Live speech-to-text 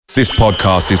This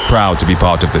podcast is proud to be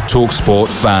part of the TalkSport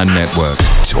Fan Network.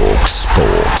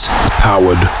 TalkSport.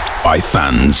 Powered by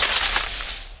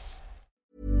fans.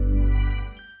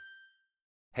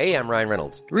 Hey, I'm Ryan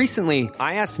Reynolds. Recently,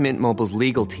 I asked Mint Mobile's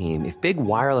legal team if big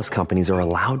wireless companies are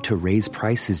allowed to raise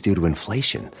prices due to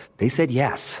inflation. They said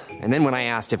yes. And then when I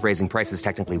asked if raising prices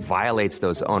technically violates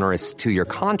those onerous two-year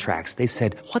contracts, they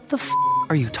said, "What the f***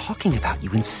 are you talking about,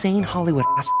 you insane Hollywood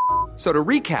ass?" So to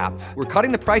recap, we're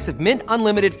cutting the price of Mint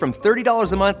Unlimited from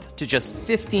 $30 a month to just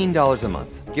 $15 a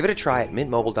month. Give it a try at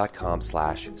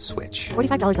mintmobile.com/switch.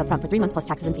 $45 up front for 3 months plus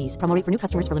taxes and fees. Promo rate for new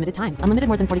customers for limited time. Unlimited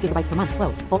more than 40 gigabytes per month.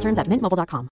 Slows full terms at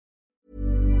mintmobile.com.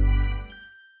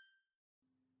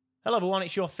 Hello everyone,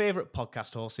 it's your favourite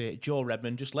podcast host here, Joe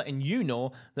Redmond, just letting you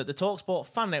know that the TalkSport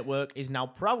Fan Network is now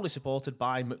proudly supported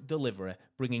by McDelivery,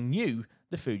 bringing you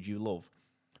the food you love.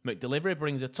 McDelivery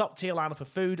brings a top-tier lineup of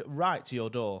food right to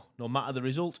your door. No matter the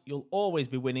result, you'll always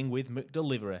be winning with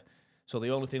McDelivery. So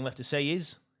the only thing left to say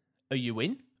is, are you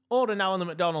in? Order now on the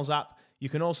McDonald's app. You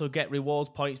can also get rewards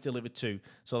points delivered too,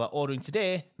 so that ordering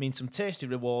today means some tasty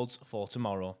rewards for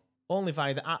tomorrow. Only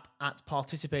via the app at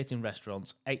participating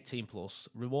restaurants, 18 plus.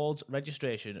 Rewards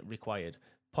registration required.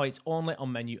 Points only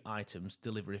on menu items.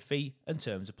 Delivery fee and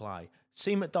terms apply.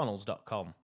 See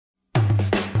mcdonalds.com.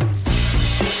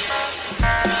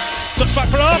 Stuck back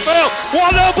for Arfield.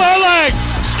 1-0 Burnley.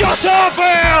 Scott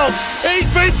Arfield. He's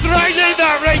been threatening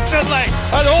that recently.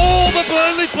 And all the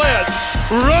Burnley players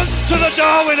run to the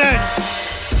Darwin end.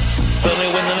 Burnley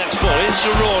win the next ball. It's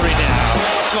Rory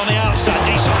now. On the outside.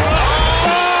 Decent.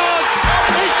 Barnes.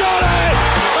 He's got it.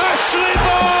 Ashley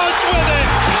Barnes with it.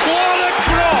 What a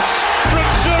cross from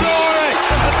Rory.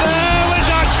 And there was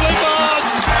Ashley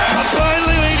Barnes. And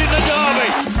Burnley leading the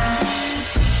derby.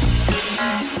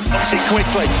 Obviously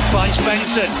quickly finds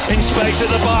Benson in space at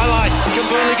the byline. Can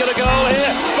Burnley get a goal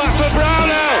here? Back for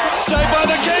Brownell. Saved by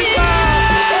the keeper.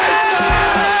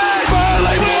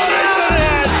 Burnley won it to the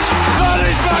end. That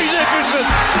is magnificent.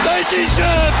 They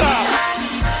deserve that.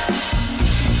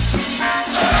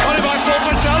 On it by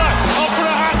Paul Teller. Off for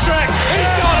a hat-trick.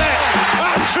 He's got it.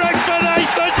 Hat-trick for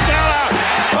Nathan Teller.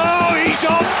 Oh, he's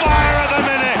on fire at the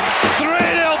minute.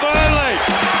 3-0 Burnley.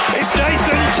 It's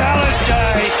Nathan Teller's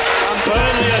day. And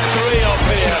Burnley are 3 up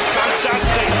here.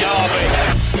 Fantastic derby.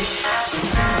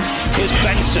 Here's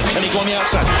Benson. Can he go on the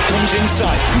outside? Comes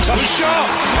inside. Comes up a shot.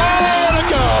 Oh, what a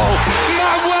goal.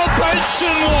 Manuel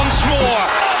Benson once more.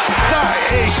 That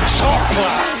is top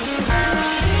class.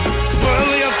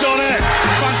 Burnley have done it.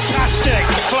 Fantastic.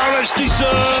 Clarence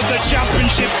deserve the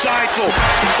championship title.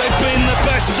 They've been the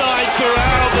best side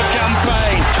throughout the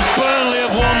campaign. Burnley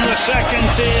have won the second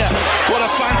tier. What a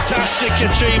fantastic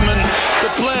achievement. The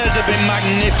players have been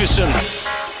magnificent.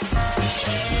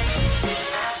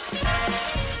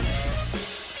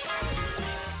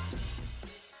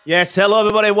 Yes, hello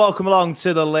everybody, welcome along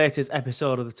to the latest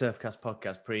episode of the Turfcast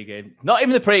podcast pre-game. Not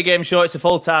even the pre-game show, it's a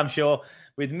full-time show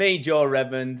with me, Joe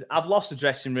Redmond. I've lost the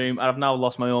dressing room and I've now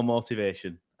lost my own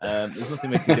motivation. There's nothing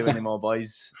we can do anymore,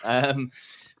 boys. But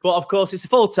of course, it's a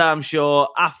full-time show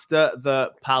after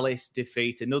the Palace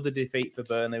defeat. Another defeat for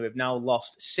Burnley. We've now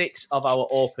lost 6 of our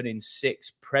opening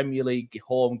 6 Premier League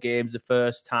home games. The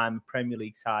first time a Premier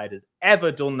League side has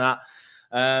ever done that.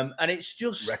 And it's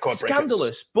just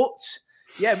scandalous. But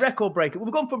yeah, record breaker.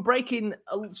 We've gone from breaking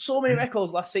so many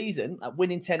records last season, like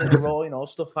winning 10 in a row,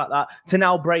 stuff like that, to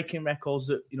now breaking records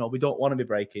that, we don't want to be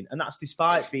breaking. And that's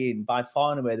despite being by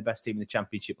far and away the best team in the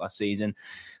Championship last season,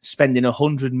 spending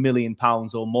 £100 million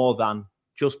or more than,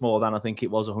 I think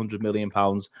it was £100 million.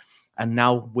 And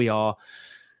now we are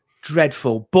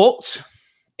dreadful. But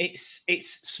it's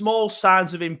small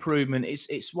signs of improvement.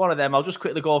 It's one of them. I'll just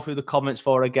quickly go through the comments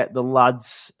before I get the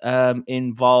lads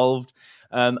involved.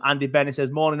 Andy Bennett says,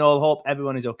 morning all, hope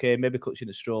everyone is okay, maybe clutching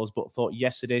at straws, but thought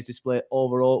yesterday's display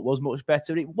overall was much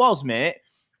better. It was, mate.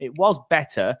 It was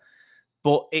better,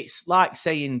 but it's like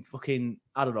saying fucking,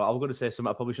 I don't know, I'm going to say something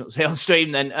I probably shouldn't say on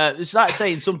stream then. It's like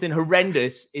saying something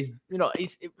horrendous is,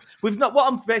 we've not, what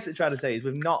I'm basically trying to say is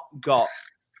we've not got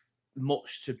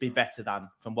much to be better than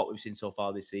from what we've seen so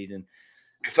far this season.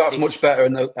 If that's much better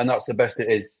and that's the best it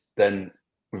is, then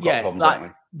we've got problems, haven't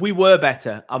we? We were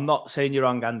better. I'm not saying you're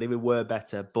wrong, Andy. We were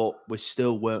better, but we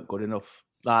still weren't good enough.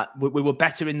 Like we were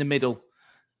better in the middle,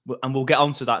 and we'll get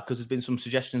onto that because there's been some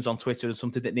suggestions on Twitter and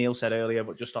something that Neil said earlier,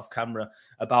 but just off camera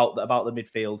about the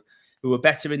midfield. We were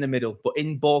better in the middle, but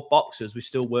in both boxes, we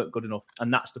still weren't good enough,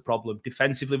 and that's the problem.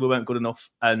 Defensively, we weren't good enough,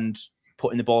 and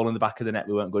putting the ball in the back of the net,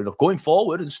 we weren't good enough. Going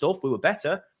forward and stuff, we were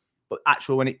better, but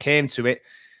actually, when it came to it,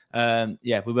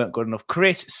 We weren't good enough.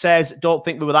 Chris says, don't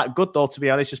think we were that good, though, to be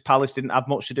honest. Just Palace didn't have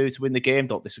much to do to win the game.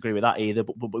 Don't disagree with that either,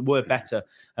 but we were better,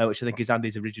 which I think is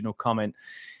Andy's original comment.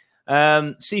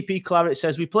 CP Claret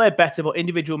says, we played better, but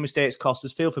individual mistakes cost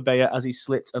us. Feel for Bayer as he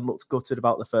slipped and looked gutted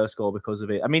about the first goal because of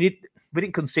it. I mean, we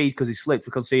didn't concede because he slipped.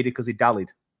 We conceded because he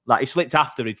dallied. Like, he slipped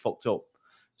after he'd fucked up.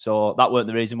 So that weren't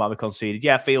the reason why we conceded.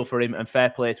 Yeah, feel for him and fair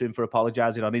play to him for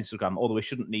apologising on Instagram, although we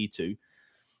shouldn't need to.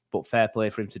 But fair play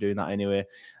for him to doing that anyway.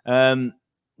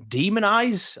 Demon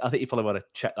Eyes, I think you probably want to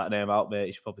check that name out, mate.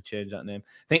 You should probably change that name.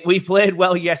 I think we played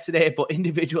well yesterday, but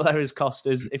individual errors cost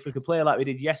us. If we could play like we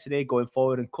did yesterday going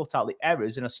forward and cut out the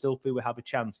errors, and I still feel we have a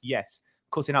chance, yes.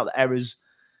 Cutting out the errors,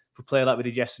 if we play like we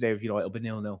did yesterday, it'll be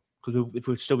 0-0. Because if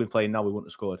we'd still been playing now, we wouldn't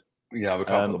have scored. Yeah, we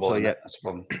can't put the ball in. That's a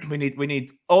problem. We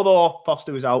need, although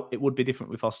Foster was out, it would be different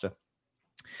with Foster.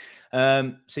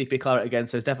 CP Claret again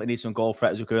says, definitely need some goal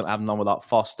threats. We couldn't have none without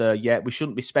Foster. Yeah, we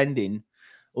shouldn't be spending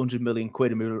 100 million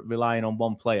quid and we're relying on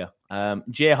one player.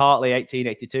 Jay Hartley,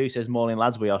 1882, says, morning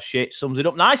lads, we are shit. Sums it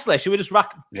up nicely. Should we just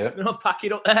pack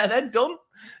it up there then? Done.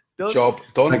 Job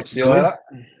done. See you later.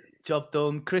 Job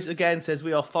done. Chris again says,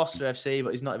 we are Foster FC,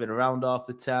 but he's not even around half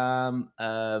the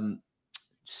time.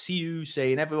 Siu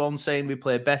saying, everyone's saying we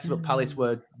played better, but Palace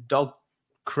were dog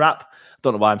crap.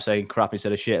 Don't know why I'm saying crap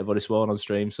instead of shit. I've already sworn on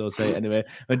stream, so I'll say it anyway.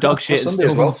 But dog shit is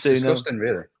still well. Disgusting,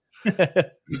 really.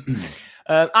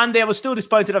 Andy, I was still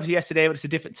disappointed obviously yesterday, but it's a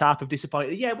different type of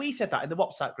disappointment. Yeah, we said that in the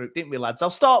WhatsApp group, didn't we, lads? I'll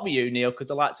start with you, Neil,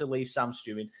 because I like to leave Sam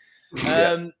stewing.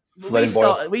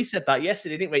 We said that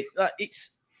yesterday, didn't we?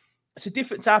 It's a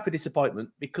different type of disappointment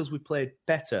because we played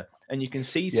better and you can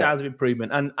see signs of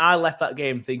improvement. And I left that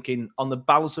game thinking on the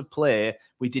balance of play,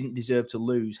 we didn't deserve to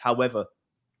lose. However,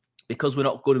 because we're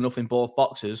not good enough in both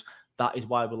boxes, that is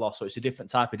why we lost. So it's a different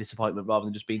type of disappointment rather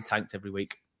than just being tanked every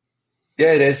week.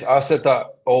 Yeah, it is. I said that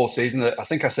all season. I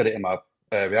think I said it in my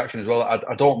reaction as well.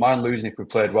 I don't mind losing if we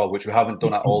played well, which we haven't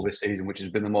done at all this season, which has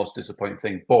been the most disappointing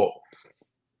thing. But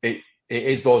it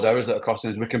is those errors that are costing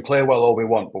us. We can play well all we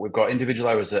want, but we've got individual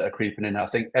errors that are creeping in. I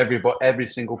think every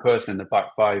single person in the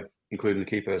back five, including the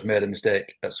keeper, has made a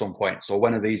mistake at some point. So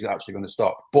when are these actually going to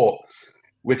stop? But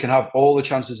we can have all the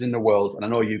chances in the world, and I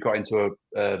know you got into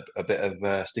a bit of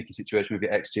a sticky situation with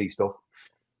your XG stuff,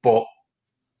 but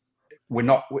we're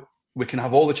not. We can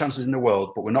have all the chances in the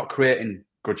world, but we're not creating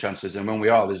good chances. And when we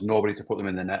are, there's nobody to put them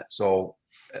in the net. So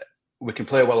we can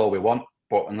play well all we want,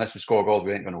 but unless we score goals,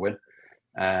 we ain't going to win.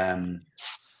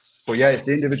 But yeah, it's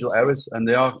the individual errors, and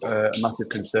they are a massive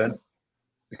concern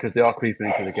because they are creeping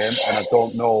into the game. And I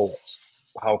don't know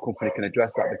how company can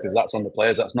address that because that's on the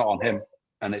players. That's not on him,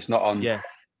 and it's not on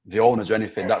the owners or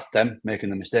anything. That's them making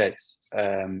the mistakes.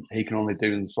 He can only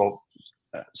do them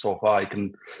so far. He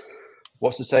can.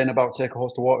 What's the saying about take a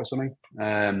horse to water or something?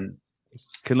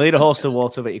 Can lead a horse to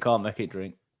water, but you can't make it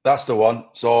drink. That's the one.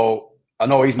 So I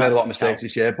know he's made a lot of mistakes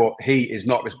this year, but he is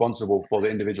not responsible for the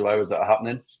individual errors that are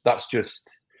happening. That's just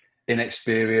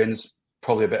inexperience,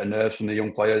 probably a bit of nerves from the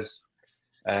young players.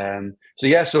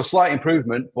 So slight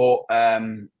improvement, but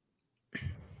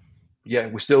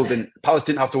we still didn't. Palace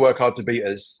didn't have to work hard to beat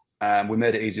us. We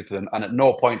made it easy for them, and at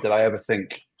no point did I ever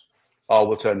think, "Oh,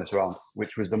 we'll turn this around,"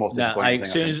 which was the most disappointing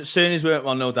thing. As soon as we went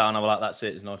 1-0 down, I was like, "That's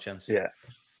it. There's no chance."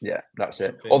 Yeah, that's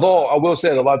it. Although I will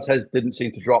say the lads' heads didn't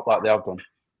seem to drop like they have done,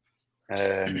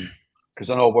 because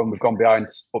I know when we've gone behind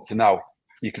up to now,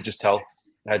 you could just tell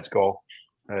heads go,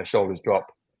 shoulders drop.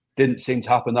 Didn't seem to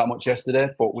happen that much yesterday,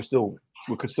 but we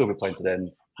could still be playing today,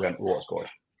 and we won't score.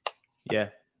 Yeah.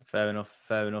 Fair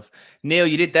enough. Neil,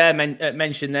 you did there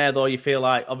mention there, though, you feel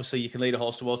like, obviously, you can lead a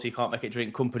horse to water, you can't make it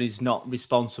drink. Company's not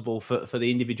responsible for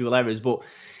the individual errors. But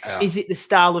is it the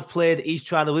style of play that he's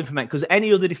trying to implement? Because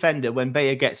any other defender, when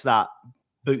Bayer gets that,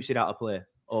 boots it out of play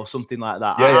or something like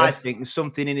that. I think there's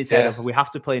something in his head of we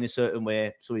have to play in a certain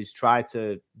way. So he's tried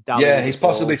to... he's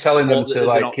possibly telling them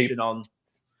to, keep... on.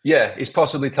 Yeah, he's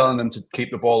possibly telling them to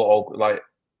keep the ball at all,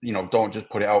 don't just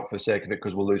put it out for the sake of it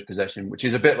because we'll lose possession, which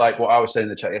is a bit like what I was saying in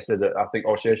the chat yesterday, that I think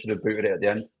O'Shea should have booted it at the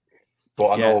end. But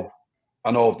I know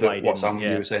that what Sam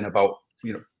you were saying about,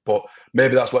 but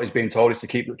maybe that's what he's being told, is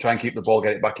to try and keep the ball,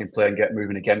 get it back in play and get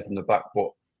moving again from the back.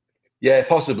 But yeah,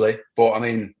 possibly. But I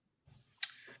mean,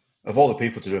 of all the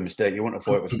people to do a mistake, you wouldn't have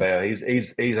thought it was Bayer.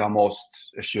 He's our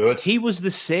most assured. He was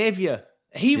the saviour.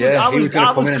 I was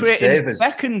creating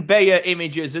Beckham Bayer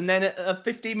images, and then at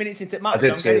 15 minutes into the match,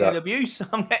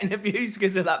 I'm getting abused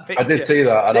because of that picture. I did see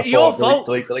that, and I thought,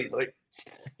 delete.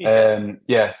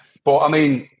 But I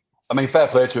mean, fair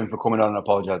play to him for coming on and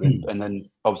apologising, and then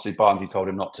obviously Barnsley told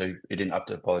him not to. He didn't have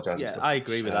to apologise. Yeah, I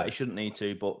agree with that. He shouldn't need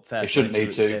to, but fair. He shouldn't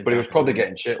need to, but he was probably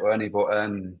getting shit, weren't he? But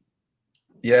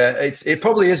Yeah, it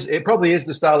probably is. It probably is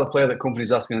the style of play that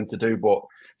company's asking them to do. But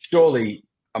surely,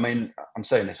 I mean, I'm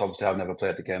saying this. Obviously, I've never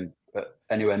played the game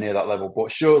anywhere near that level.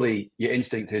 But surely, your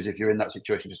instinct is, if you're in that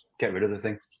situation, just get rid of the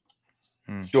thing.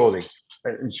 Surely,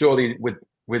 and surely,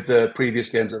 with the previous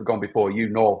games that have gone before, you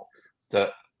know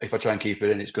that if I try and keep it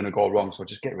in, it's going to go wrong. So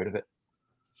just get rid of it.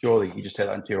 Surely, you just take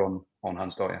that into your own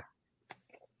hands, don't you?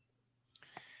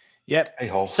 Yep.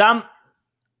 Hey-ho. Sam,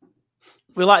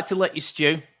 we like to let you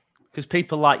stew because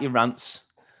people like your rants.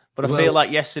 But I feel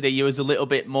like yesterday you was a little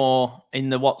bit more in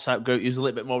the WhatsApp group. You was a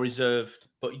little bit more reserved.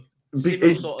 But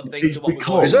similar sort of thing to what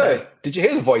was reserved. Did you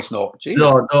hear the voice note?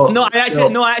 No, I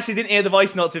actually didn't hear the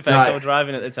voice note. To be fair, right. I was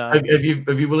driving at the time.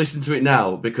 Have you listened to it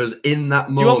now? Because in that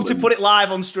moment, do you want me to put it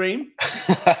live on stream?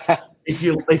 If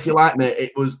you like me,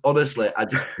 it was honestly, I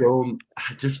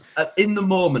just in the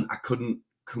moment I couldn't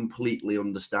completely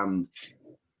understand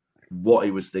what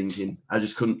he was thinking. I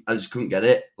just couldn't get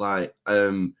it. Like,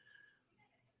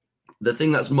 the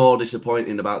thing that's more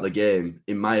disappointing about the game,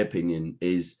 in my opinion,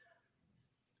 is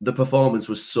the performance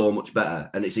was so much better,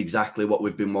 and it's exactly what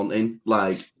we've been wanting.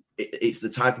 Like, it's the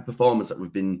type of performance that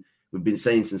we've been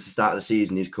saying since the start of the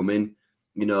season is coming.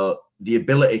 You know, the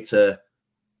ability to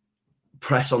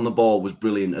press on the ball was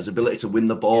brilliant. His ability to win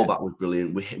the ball back was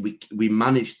brilliant. We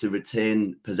managed to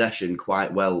retain possession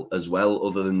quite well as well,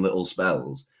 other than little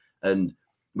spells. And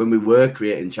when we were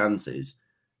creating chances,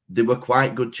 they were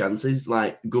quite good chances.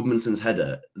 Like Goodmanson's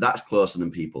header, that's closer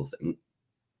than people think.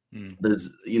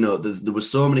 There were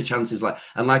so many chances, like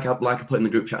I put in the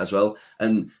group chat as well.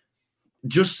 And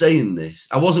just saying this,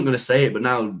 I wasn't going to say it, but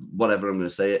now whatever, I'm going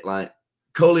to say it. Like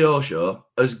Koleosho,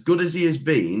 as good as he has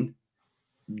been,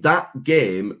 that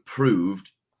game proved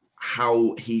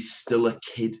how he's still a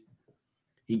kid.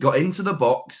 He got into the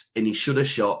box and he should have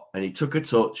shot, and he took a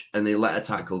touch and they let a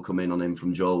tackle come in on him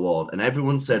from Joe Ward. And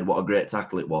everyone said what a great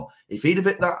tackle it was. If he'd have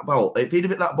hit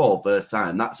that ball first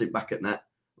time, that's it back at net.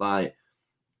 Like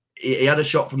he had a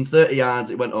shot from 30 yards,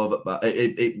 it went over bar.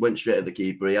 It went straight at the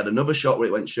keeper. He had another shot where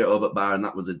it went straight over bar, and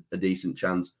that was a decent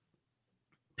chance.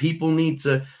 People need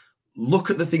to look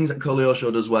at the things that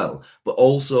Koleosho does well, but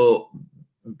also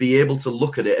be able to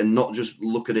look at it and not just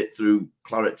look at it through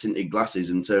claret-tinted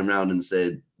glasses and turn around and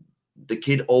say, the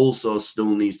kid also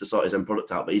still needs to sort his end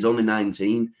product out, but he's only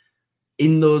 19.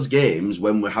 In those games,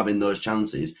 when we're having those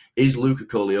chances, is Luca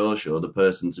Koleosho the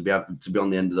person to be on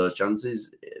the end of those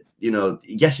chances? You know,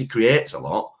 yes, he creates a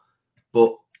lot,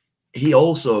 but he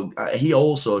also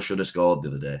should have scored the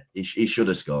other day. He should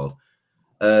have scored.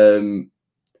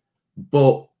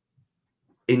 But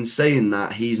in saying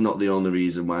that, he's not the only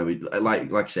reason why we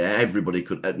like I say,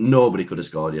 nobody could have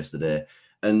scored yesterday.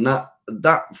 And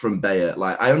that from Bayer,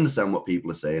 like, I understand what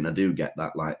people are saying. I do get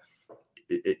that. Like,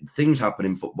 things happen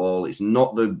in football. It's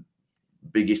not the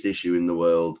biggest issue in the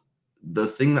world. The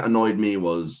thing that annoyed me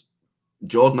was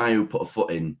Jordan Ayew put a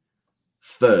foot in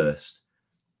first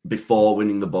before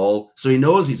winning the ball. So he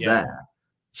knows he's there.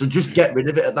 So just get rid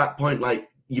of it at that point. Like,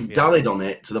 you've dallied on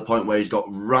it to the point where he's got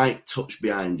right touch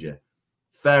behind you.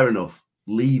 Fair enough.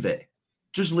 Leave it.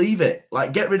 Just leave it.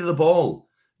 Like, get rid of the ball.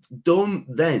 Don't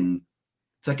then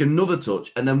take another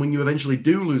touch. And then when you eventually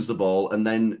do lose the ball and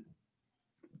then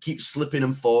keep slipping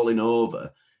and falling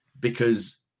over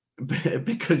because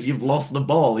you've lost the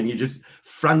ball and you just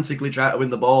frantically try to win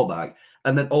the ball back.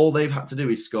 And then all they've had to do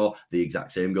is score the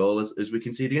exact same goal as we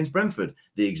conceded against Brentford.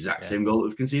 The exact same goal that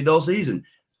we've conceded all season.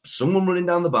 Someone running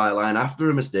down the byline after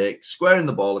a mistake, squaring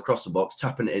the ball across the box,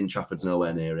 tapping it in. Trafford's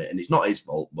nowhere near it. And it's not his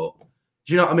fault, but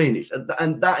do you know what I mean?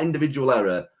 And that individual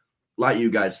error, like you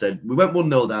guys said, we went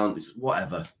 1-0 down. It's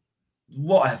whatever.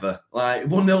 Like,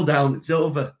 1-0 down, it's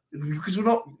over. Because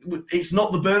it's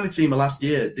not the Burnley team of last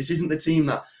year. This isn't the team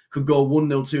that could go 1-0,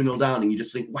 2-0 down and you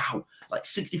just think, wow, like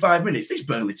 65 minutes, this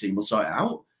Burnley team will sort it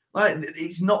out. Like,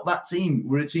 it's not that team.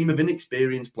 We're a team of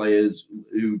inexperienced players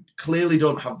who clearly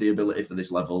don't have the ability for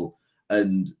this level,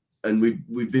 and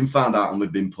we've been found out and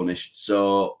we've been punished.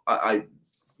 So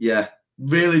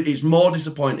really, it's more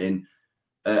disappointing.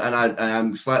 And I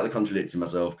am slightly contradicting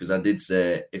myself because I did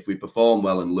say if we perform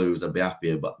well and lose, I'd be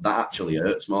happier, but that actually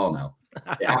hurts more now.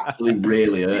 It actually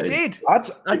really hurts. It did.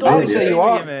 I would say you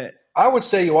are. I would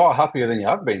say you are happier than you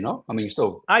have been, no? I mean, you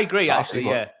still. I agree, actually,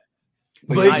 yeah.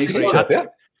 But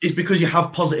it's because you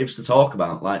have positives to talk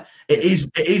about. Like, it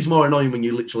is more annoying when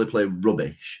you literally play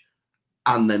rubbish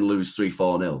and then lose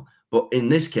 3-4-0. But in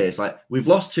this case, like, we've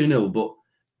lost 2-0, but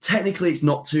technically it's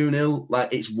not 2-0.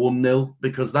 Like, it's 1-0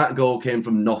 because that goal came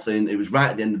from nothing. It was right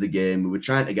at the end of the game. We were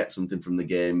trying to get something from the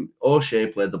game. O'Shea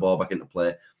played the ball back into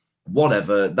play.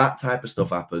 Whatever, that type of stuff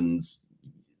happens.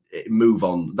 Move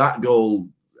on. That goal,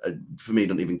 for me,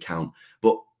 doesn't even count.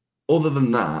 But other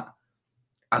than that,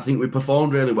 I think we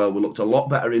performed really well. We looked a lot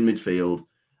better in midfield.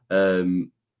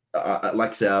 Like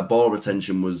I say, our ball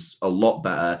retention was a lot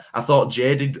better. I thought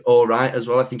Jay did all right as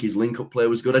well. I think his link-up play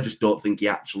was good. I just don't think he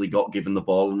actually got given the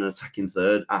ball in an attacking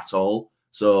third at all.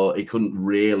 So it couldn't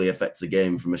really affect the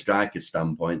game from a striker's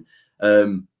standpoint.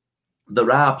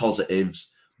 There are positives,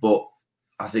 but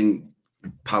I think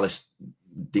Palace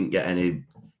didn't get any,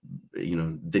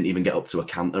 didn't even get up to a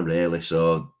counter really.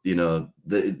 So,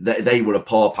 they were a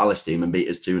poor Palace team and beat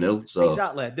us 2-0. So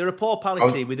exactly. They're a poor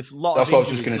Palace team with a lot of injuries. That's what I was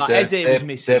just going to say. Eze was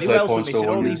missing. Who else was missing?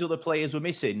 All these other players were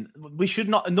missing. We should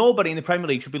not, nobody in the Premier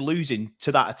League should be losing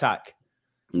to that attack.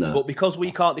 No. But because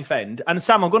we can't defend, and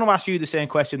Sam, I'm going to ask you the same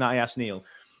question that I asked Neil.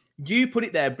 You put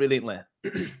it there brilliantly.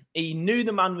 He knew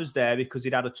the man was there because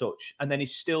he'd had a touch, and then he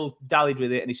still dallied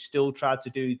with it, and he still tried to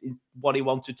do what he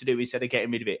wanted to do instead of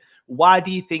getting rid of it. Why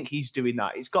do you think he's doing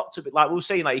that? It's got to be like we were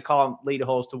saying, like you can't lead a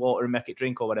horse to water and make it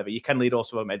drink or whatever. You can lead a horse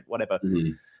to whatever.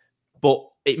 Mm-hmm. But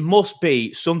it must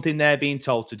be something they're being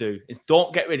told to do. Is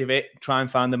don't get rid of it. Try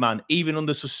and find the man, even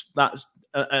under that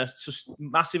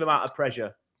massive amount of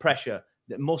pressure.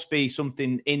 There must be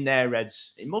something in their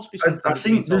heads. It must be something I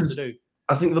think told to do.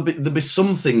 I think there'll be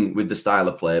something with the style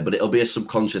of play, but it'll be a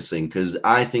subconscious thing. Because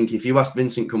I think if you asked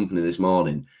Vincent Kompany this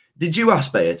morning, did you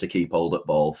ask Bayer to keep hold at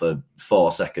ball for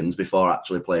 4 seconds before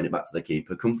actually playing it back to the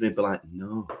keeper? Kompany would be like,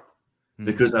 no.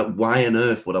 Because why on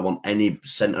earth would I want any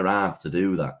centre half to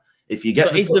do that? If you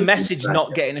get so is the message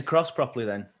not getting across properly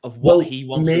then of what he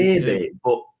wants to do?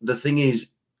 But the thing is,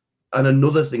 and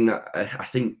another thing that I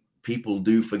think people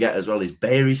do forget as well is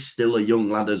Bayer is still a young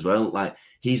lad as well. Like,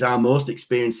 he's our most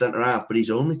experienced centre-half, but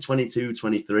he's only 22,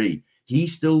 23. He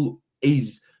still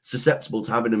is susceptible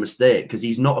to having a mistake because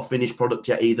he's not a finished product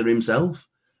yet either himself.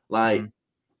 Like,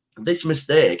 this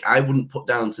mistake, I wouldn't put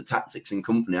down to tactics and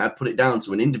Kompany. I'd put it down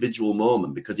to an individual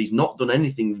moment because he's not done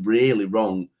anything really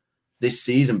wrong this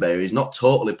season, Bayer. He's not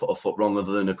totally put a foot wrong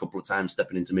other than a couple of times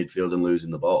stepping into midfield and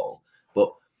losing the ball.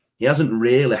 But he hasn't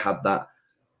really had that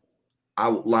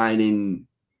outlining,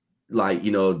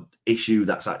 issue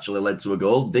that's actually led to a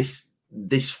goal.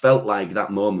 This felt like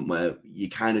that moment where you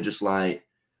kind of just like,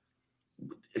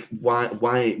 why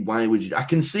would you? I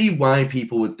can see why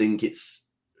people would think it's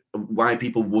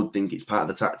part of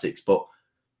the tactics, but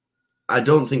I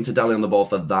don't think to dally on the ball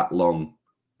for that long.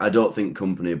 I don't think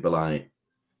Kompany would be like,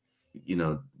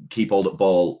 keep hold at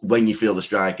ball when you feel the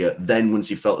striker. Then once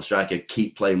you felt the striker,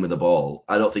 keep playing with the ball.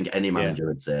 I don't think any manager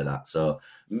would say that. So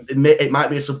it might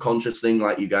be a subconscious thing,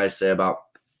 like you guys say about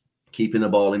keeping the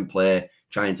ball in play,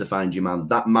 trying to find your man.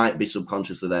 That might be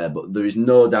subconsciously there, but there is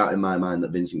no doubt in my mind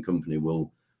that Vincent Kompany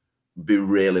will be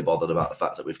really bothered about the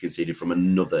fact that we've conceded from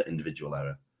another individual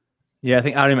error. Yeah, I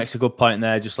think Harry makes a good point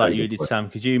there, just like you did, Sam,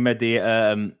 because you made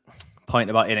the point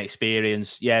about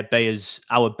inexperience. Yeah, Bayer's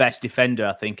our best defender,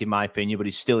 I think, in my opinion, but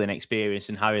he's still inexperienced.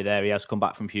 And Harry there, he has come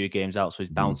back from a few games out, so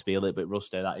he's bound to be a little bit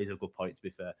rusty. That is a good point, to be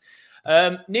fair.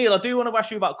 Neil, I do want to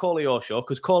ask you about Koleosho,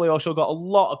 because Koleosho got a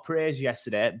lot of praise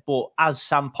yesterday, but as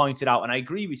Sam pointed out, and I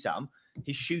agree with Sam,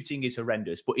 his shooting is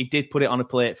horrendous, but he did put it on a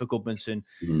plate for Goodmanson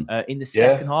in the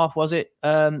second half, was it?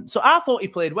 So I thought he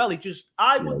played well.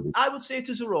 I would say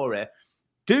to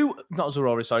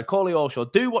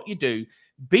Koleosho, do what you do,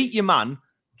 beat your man,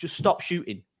 just stop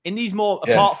shooting. In these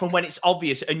apart from when it's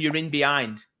obvious and you're in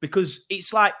behind, because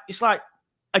it's like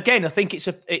again, I think it's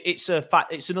a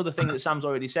fact. It's another thing that Sam's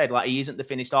already said. Like, he isn't the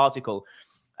finished article,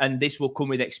 and this will come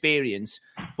with experience.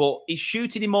 But he's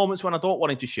shooting in moments when I don't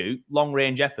want him to shoot, long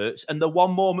range efforts. And the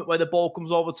one moment where the ball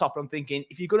comes over the top, I'm thinking,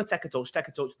 if you're going to take a touch,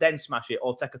 then smash it,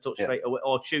 or take a touch straight away,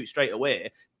 or shoot straight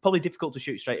away. Probably difficult to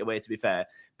shoot straight away, to be fair.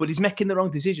 But he's making the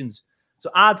wrong decisions. So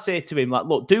I'd say to him, like,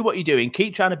 look, do what you're doing,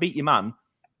 keep trying to beat your man,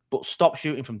 but stop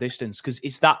shooting from distance, because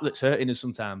it's that's hurting us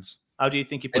sometimes. How do you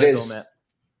think he played well, mate?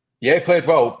 Yeah, he played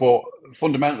well, but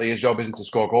fundamentally his job isn't to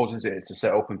score goals, is it? It's to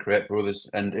set up and create for others.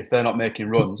 And if they're not making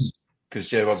runs, because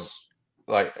Jay was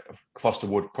like, Foster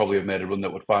would probably have made a run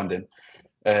that would find him,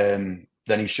 then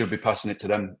he should be passing it to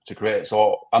them to create.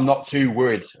 So I'm not too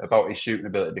worried about his shooting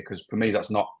ability, because for me,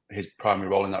 that's not his primary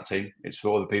role in that team. It's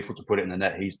for other people to put it in the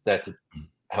net. He's there to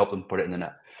help them put it in the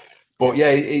net. But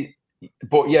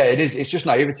it is. It's just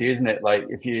naivety, isn't it? Like,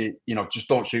 if you just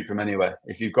don't shoot from anywhere.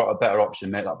 If you've got a better option,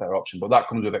 make that better option. But that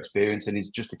comes with experience, and he's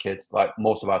just a kid. Like,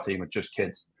 most of our team are just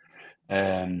kids.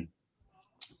 But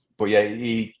yeah,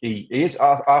 he is.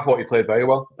 I thought he played very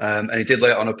well, and he did lay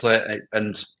it on a plate.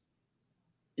 And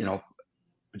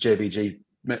JBG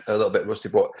a little bit rusty.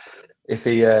 But if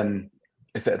it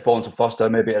had fallen to Foster,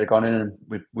 maybe it had gone in, and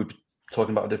we'd be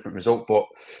talking about a different result. But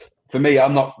for me,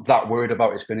 I'm not that worried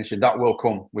about his finishing. That will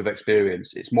come with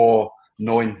experience. It's more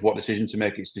knowing what decision to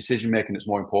make. It's decision making that's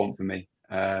more important for me.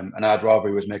 And I'd rather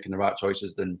he was making the right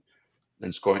choices than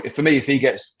scoring. For me, if he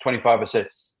gets 25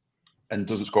 assists and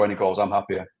doesn't score any goals, I'm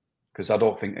happier because I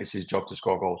don't think it's his job to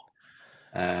score goals.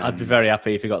 I'd be very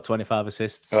happy if he got 25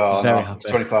 assists. Oh, very no. happy.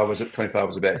 25 was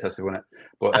a bit excessive, wasn't it?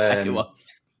 But It was.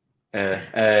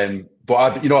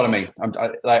 But you know what I mean.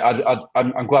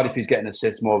 I'm glad if he's getting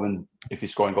assists more than if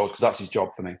he's scoring goals because that's his job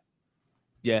for me.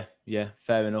 Yeah,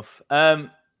 fair enough.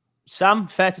 Sam,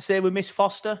 fair to say we missed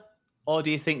Foster, or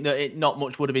do you think that not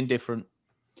much would have been different?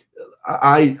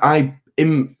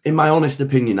 In my honest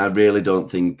opinion, I really don't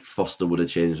think Foster would have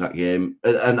changed that game,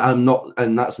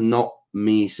 and that's not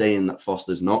me saying that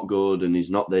Foster's not good and he's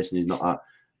not this and he's not that.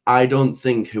 I don't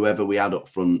think whoever we had up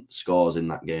front scores in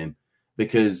that game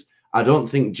because I don't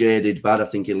think Jay did bad. I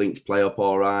think he linked play up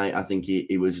all right. I think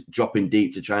he was dropping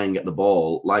deep to try and get the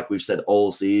ball, like we've said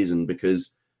all season,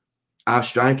 because our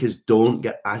strikers don't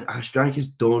get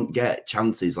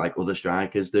chances like other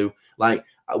strikers do. Like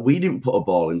we didn't put a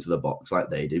ball into the box like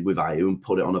they did with Ayew and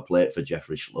put it on a plate for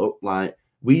Jeffrey Schlupp. Like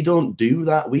we don't do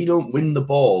that. We don't win the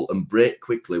ball and break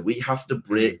quickly. We have to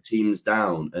break teams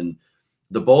down. And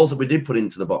the balls that we did put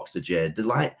into the box to Jay, they're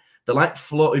like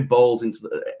floated balls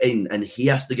in, and he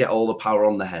has to get all the power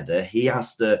on the header. He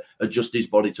has to adjust his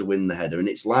body to win the header. And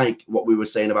it's like what we were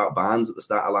saying about Barnes at the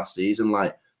start of last season.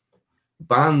 Like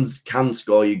Barnes can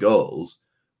score you goals,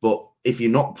 but if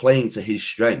you're not playing to his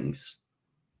strengths,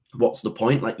 what's the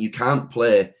point? Like you can't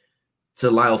play to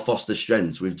Lyle Foster's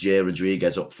strengths with Jay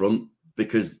Rodriguez up front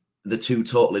because they're two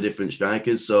totally different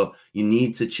strikers. So you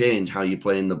need to change how you're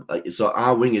playing so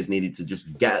our wingers needed to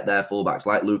just get at their fullbacks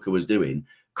like Luca was doing,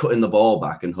 cutting the ball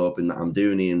back and hoping that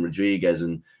Amdouni and Rodriguez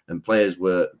and players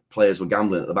were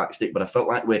gambling at the back stick. But I felt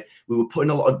like we were putting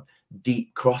a lot of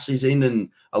deep crosses in and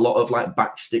a lot of like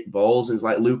back stick balls. And it's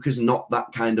like Luca's not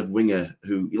that kind of winger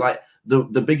who like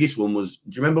the biggest one was,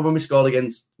 do you remember when we scored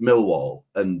against Millwall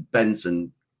and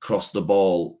Benson crossed the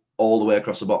ball all the way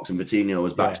across the box and Vitinho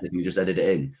was back stick and he just headed it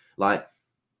in? Like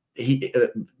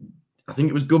I think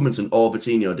it was Goodmanson or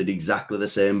Vitinho did exactly the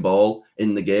same ball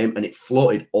in the game and it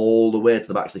floated all the way to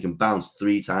the back stick and bounced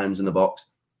 3 times in the box.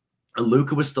 And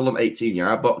Luca was still on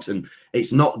 18-yard box and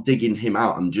it's not digging him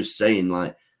out. I'm just saying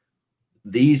like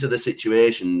these are the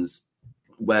situations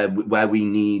where we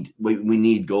need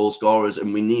goal scorers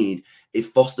and we need, if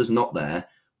Foster's not there,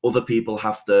 other people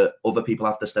have to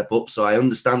step up. So I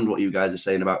understand what you guys are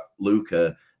saying about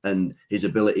Luca and his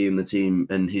ability in the team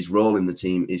and his role in the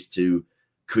team is to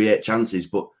create chances,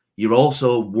 but you're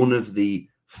also one of the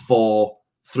 3-4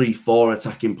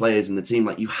 attacking players in the team.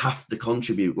 Like you have to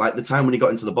contribute. Like the time when he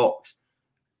got into the box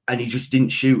and he just didn't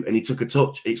shoot and he took a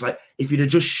touch. It's like if he'd have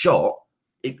just shot,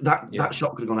 that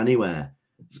shot could have gone anywhere.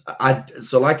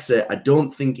 So like I say, I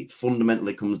don't think it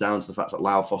fundamentally comes down to the fact that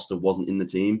Lyle Foster wasn't in the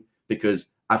team because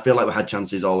I feel like we had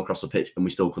chances all across the pitch and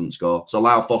we still couldn't score. So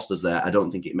Lyle Foster's there. I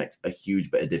don't think it makes a huge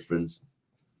bit of difference.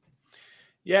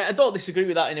 Yeah, I don't disagree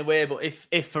with that in a way, but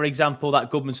if for example,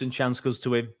 that Goodmanson chance goes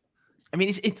to him, I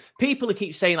mean, people who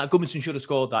keep saying that Goodmanson should have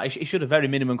scored that. He should have very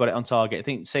minimum got it on target. I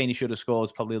think saying he should have scored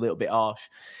is probably a little bit harsh.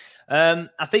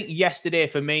 I think yesterday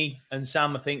for me, and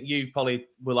Sam, I think you probably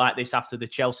were like this after the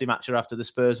Chelsea match or after the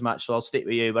Spurs match, so I'll stick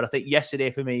with you. But I think yesterday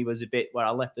for me was a bit where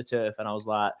I left the turf and I was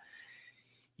like,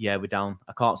 yeah, we're down.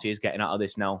 I can't see us getting out of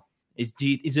this now. Is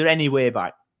there any way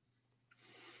back?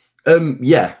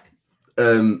 Yeah.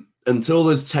 Until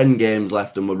there's 10 games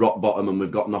left and we're rock bottom and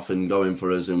we've got nothing going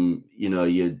for us and, you know,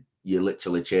 you're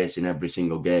literally chasing every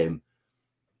single game,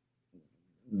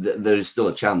 there's still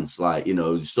a chance. Like, you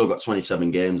know, we've still got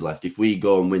 27 games left. If we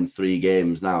go and win 3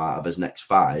 games now out of his next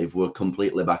 5, we're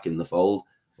completely back in the fold.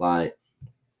 Like,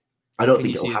 I don't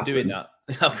think it'll happen. Doing that?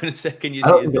 I'm going to say, can you see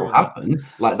us doing that? Happen.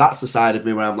 Like, that's the side of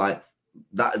me where I'm like,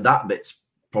 that bit's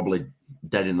probably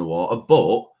dead in the water.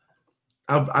 But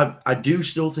I do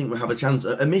still think we have a chance.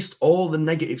 Amidst all the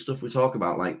negative stuff we talk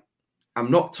about, like, I'm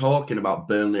not talking about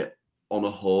Burnley on a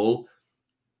whole.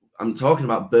 I'm talking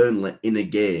about Burnley in a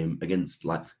game against,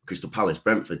 like, Crystal Palace,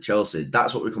 Brentford, Chelsea.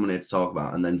 That's what we're coming here to talk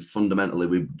about. And then fundamentally,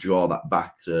 we draw that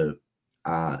back to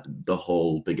the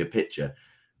whole bigger picture.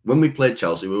 When we played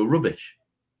Chelsea, we were rubbish.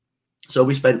 So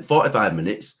we spent 45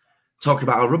 minutes talking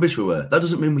about how rubbish we were. That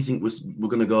doesn't mean we think we're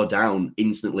going to go down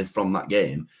instantly from that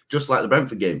game. Just like the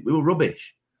Brentford game, we were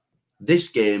rubbish. This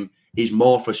game is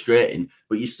more frustrating,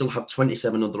 but you still have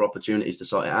 27 other opportunities to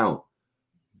sort it out.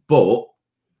 But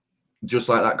just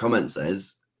like that comment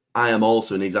says, I am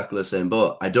also in exactly the same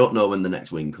boat. I don't know when the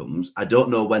next win comes. I don't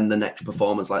know when the next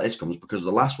performance like this comes because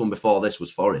the last one before this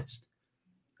was Forest.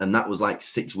 And that was like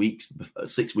 6 weeks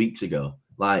ago.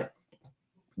 Like,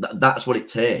 that's what it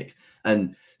takes.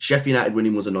 And Sheffield United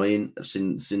winning was annoying. I've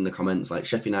seen the comments like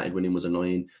Sheffield United winning was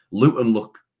annoying. Luton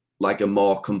look like a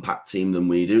more compact team than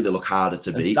we do. They look harder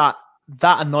to beat.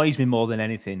 That annoys me more than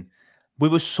anything. We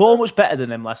were so much better than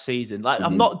them last season. Like,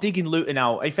 I'm not digging Luton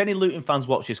out. If any Luton fans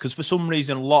watch this, because for some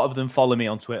reason a lot of them follow me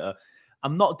on Twitter,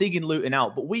 I'm not digging Luton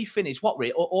out. But we finished,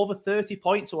 over 30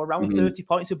 points or around 30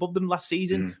 points above them last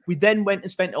season. We then went and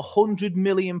spent £100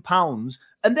 million,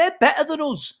 and they're better than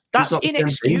us. That's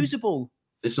inexcusable.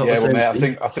 It's not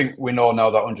mate, I think we know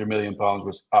now that £100 million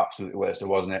was absolutely wasted,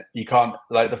 wasn't it? You can't,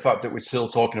 like, the fact that we're still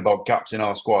talking about gaps in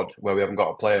our squad where we haven't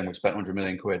got a player and we've spent £100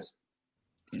 million.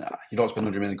 Nah, you don't spend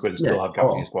 £100 million and still have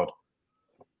gaps in your squad.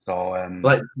 So,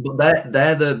 but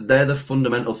they're the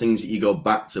fundamental things that you go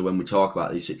back to when we talk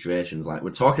about these situations. Like, we're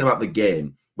talking about the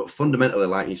game, but fundamentally,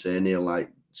 like you say, Neil,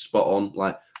 like, spot on.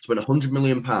 Like, spent £100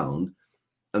 million,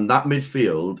 and that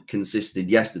midfield consisted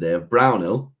yesterday of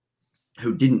Brownhill,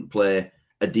 who didn't play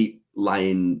a deep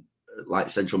lying like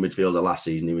central midfielder last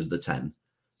season. He was the 10.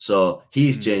 So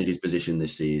he's changed his position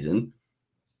this season.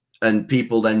 And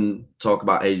people then talk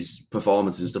about his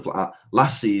performances and stuff like that.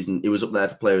 Last season, he was up there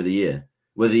for Player of the Year.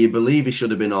 Whether you believe he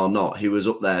should have been or not, he was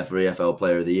up there for EFL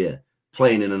Player of the Year,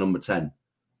 playing in a number 10.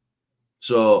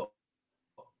 So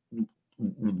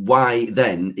why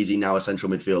then is he now a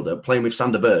central midfielder, playing with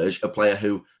Sander Berge, a player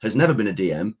who has never been a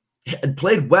DM, had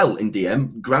played well in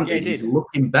DM. Granted, he's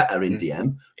looking better in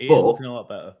DM. He is looking a lot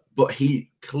better. But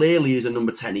he clearly is a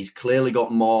number 10. He's clearly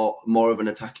got more of an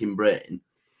attacking brain.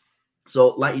 So,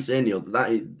 like you say, Neil,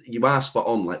 you are spot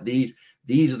on. Like, these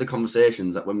are the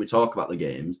conversations that when we talk about the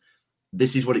games,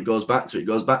 this is what it goes back to. It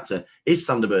goes back to, is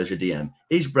Sander Berge a DM?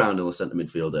 Is Brownhill a centre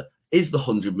midfielder? Is the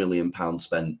 £100 million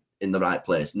spent in the right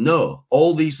place? No.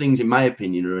 All these things, in my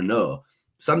opinion, are a no.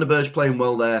 Sander Berge playing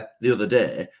well there the other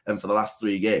day and for the last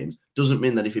 3 games doesn't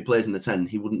mean that if he plays in the 10,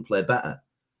 he wouldn't play better.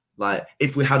 Like,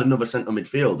 if we had another central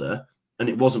midfielder and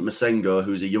it wasn't Masengo,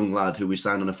 who's a young lad who we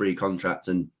signed on a free contract,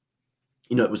 and,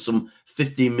 you know, it was some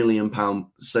 £15 million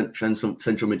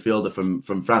central midfielder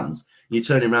from France, you're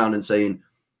turning around and saying,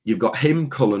 you've got him,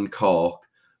 Cullen, Cork,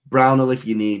 Brownhill if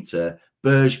you need to,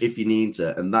 Berge if you need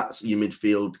to, and that's your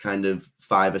midfield kind of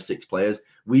 5 or 6 players.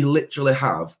 We literally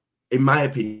have, in my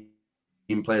opinion,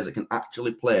 players that can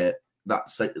actually play that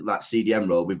CDM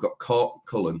role. We've got Cork,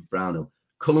 Cullen, Brownhill.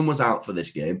 Cullen was out for this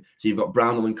game, so you've got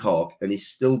Brownhill and Cork, and he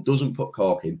still doesn't put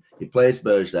Cork in. He plays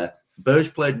Berge there.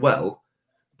 Berge played well,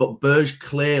 but Berge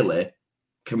clearly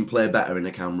can play better in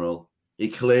a cam role. He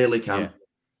clearly can. Yeah.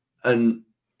 And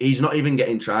he's not even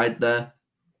getting tried there.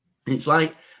 It's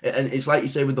like you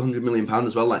say with the £100 million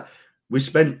as well. Like, we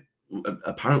spent,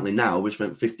 apparently now, we've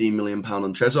spent £15 million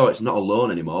on Trezor. It's not a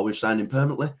loan anymore. We've signed him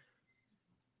permanently.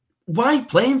 Why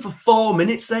playing for 4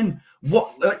 minutes then?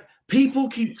 What people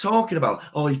keep talking about?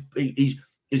 Oh,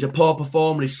 he's a poor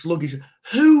performer. He's sluggish.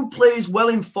 Who plays well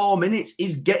in 4 minutes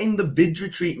is getting the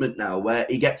Vidra treatment now, where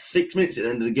he gets 6 minutes at the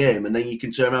end of the game, and then you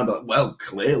can turn around and be like, well,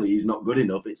 clearly he's not good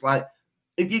enough. It's like,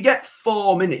 if you get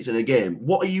 4 minutes in a game,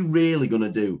 what are you really going to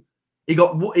do? He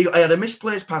had a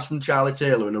misplaced pass from Charlie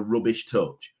Taylor and a rubbish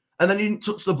touch, and then he didn't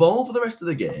touch the ball for the rest of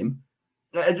the game.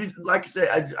 Like I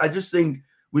say, I just think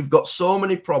we've got so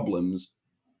many problems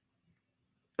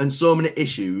and so many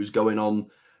issues going on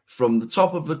from the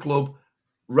top of the club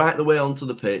right the way onto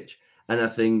the pitch. And I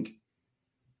think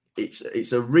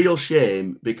it's a real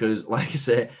shame because, like I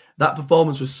say, that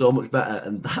performance was so much better.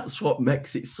 And that's what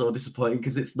makes it so disappointing,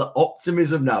 because it's the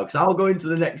optimism now. Because I'll go into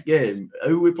the next game.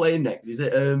 Who are we playing next? Is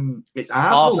it it's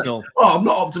Arsenal? Oh, I'm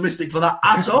not optimistic for that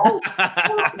at all.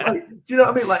 Like, do you know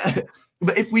what I mean? Like,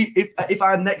 but if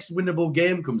our next winnable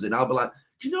game comes in, I'll be like,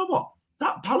 do you know what?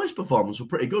 That Palace performance was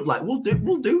pretty good. Like, we'll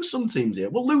do some teams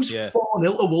here. We'll lose 4-0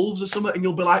 to Wolves or something, and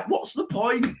you'll be like, what's the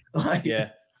point? Like,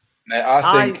 Mate,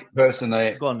 I think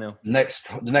personally, go on, Neil. The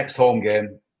next home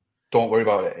game, don't worry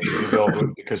about it. It'll be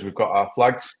over because we've got our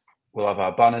flags, we'll have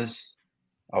our banners,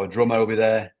 our drummer will be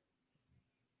there.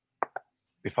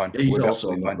 Be fine. He's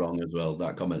also not wrong as well.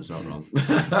 That comment's not wrong.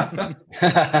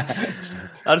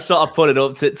 I just thought I'd put it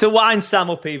up to wind Sam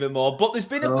up even more. But there's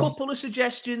been a couple of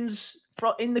suggestions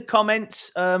in the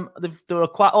comments. There are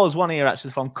quite. Oh, there's one here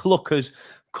actually from Cluckers.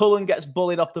 Cullen gets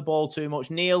bullied off the ball too much.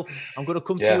 Neil, I'm going to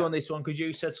come to you on this one because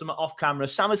you said something off camera.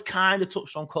 Sam has kind of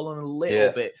touched on Cullen a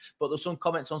little bit, but there's some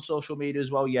comments on social media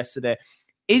as well yesterday.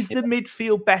 Is the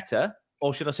midfield better,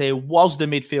 or should I say, was the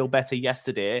midfield better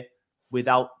yesterday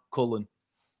without Cullen?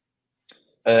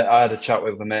 I had a chat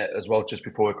with a mate as well just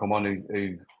before we come on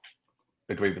who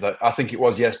agreed with that. I think it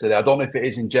was yesterday. I don't know if it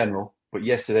is in general, but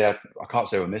yesterday I can't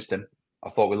say we missed him. I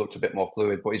thought we looked a bit more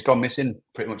fluid, but he's gone missing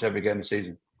pretty much every game this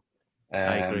season. I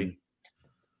agree.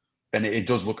 And it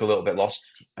does look a little bit lost.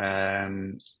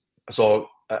 So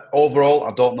Overall,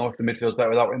 I don't know if the midfield's better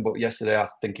without him, but yesterday I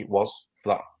think it was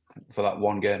for that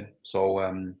one game. So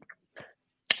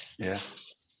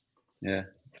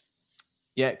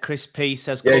Yeah, Chris P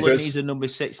says Cullen needs a number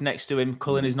 6 next to him.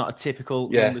 Cullen is not a typical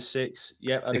number 6.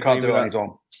 Yeah, he can't do it on his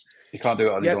own. He can't do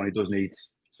it on his own. He does need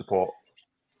support.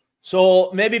 So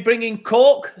maybe bringing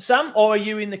Cork, Sam, or are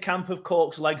you in the camp of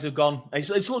Cork's legs are gone?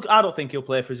 Look, I don't think he'll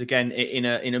play for us again in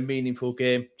a meaningful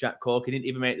game. Jack Cork, he didn't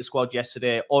even make the squad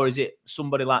yesterday. Or is it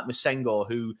somebody like Masengo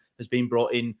who has been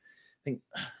brought in, I think,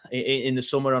 in the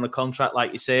summer on a contract,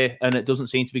 like you say, and it doesn't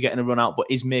seem to be getting a run out, but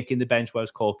is making the bench, whereas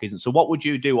Cork isn't. So what would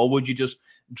you do, or would you just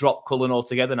drop Cullen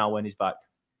altogether now when he's back?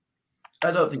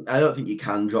 I don't think you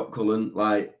can drop Cullen.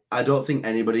 Like, I don't think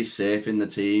anybody's safe in the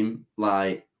team.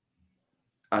 Like,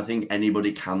 I think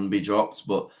anybody can be dropped,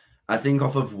 but I think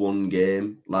off of one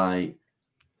game, like,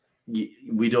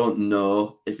 we don't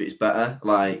know if it's better.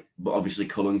 Like, but obviously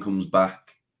Cullen comes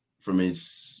back from his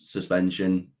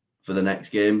suspension for the next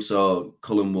game, so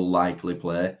Cullen will likely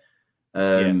play.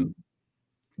 But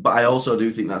I also do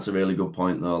think that's a really good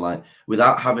point, though. Like,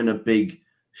 without having a big,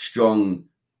 strong,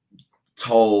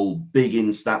 tall, big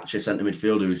in stature centre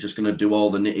midfielder who's just going to do all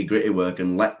the nitty gritty work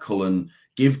and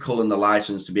give Cullen the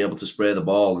license to be able to spray the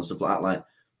ball and stuff like that. Like,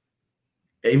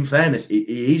 in fairness,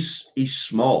 he's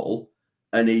small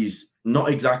and he's not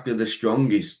exactly the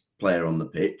strongest player on the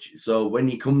pitch. So when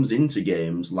he comes into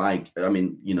games, like, I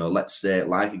mean, you know, let's say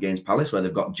like against Palace where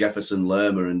they've got Jefferson,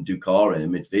 Lerma and Doucouré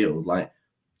in midfield, like,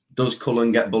 does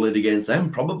Cullen get bullied against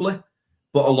them? Probably.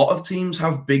 But a lot of teams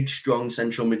have big, strong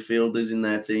central midfielders in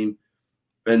their team.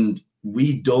 And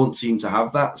we don't seem to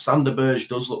have that. Sander Berge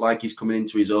does look like he's coming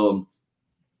into his own,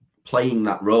 playing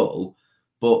that role,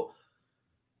 but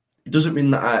it doesn't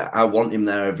mean that I want him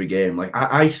there every game. Like,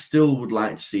 I still would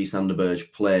like to see Sander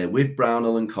Berge play with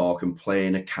Brownhill and Cork and play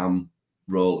in a cam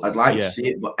role. I'd like to see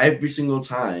it, but every single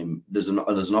time there's an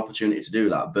opportunity to do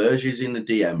that, Berge is in the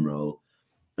DM role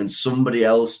and somebody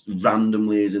else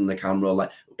randomly is in the cam role.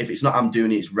 Like, if it's not I'm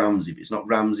doing it, it's Ramsey. If it's not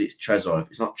Ramsey, it's Trezor. If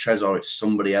it's not Trezor, it's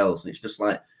somebody else. And it's just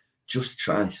like, just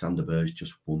try Sander Berge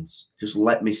just once. Just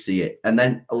let me see it. And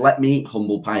then let me eat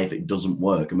humble pie if it doesn't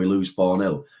work and we lose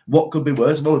 4-0. What could be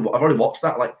worse? I've already watched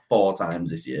that like 4 times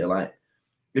this year. Like,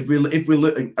 if we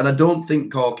look, and I don't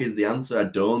think Cork is the answer. I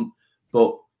don't.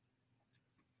 But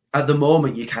at the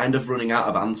moment, you're kind of running out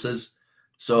of answers.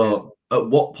 So at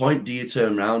what point do you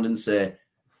turn around and say,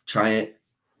 try it?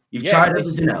 You've tried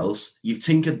everything else. You've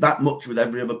tinkered that much with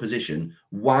every other position.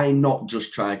 Why not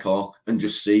just try Cork and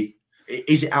just see?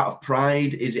 Is it out of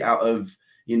pride? Is it out of,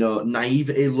 you know,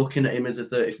 naivety, looking at him as a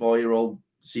 34-year-old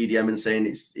CDM and saying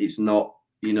it's not,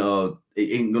 you know,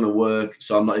 it ain't going to work,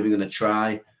 so I'm not even going to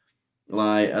try?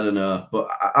 Like, I don't know. But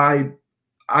I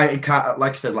can't,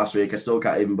 like I said last week, I still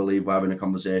can't even believe we're having a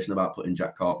conversation about putting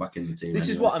Jack Cork back in the team. This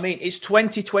is what I mean. It's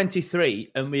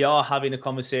 2023 and we are having a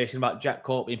conversation about Jack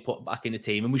Cork being put back in the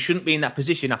team, and we shouldn't be in that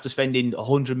position after spending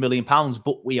 £100 million,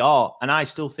 but we are. And I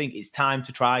still think it's time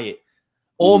to try it.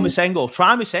 Or Masengo.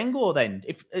 Try Masengo then.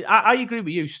 If I agree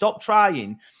with you, stop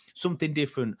trying something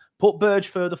different. Put Berge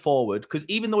further forward, because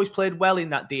even though he's played well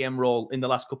in that DM role in the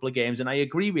last couple of games, and I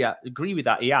agree with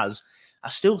that, he has, I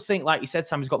still think, like you said,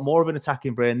 Sam, he's got more of an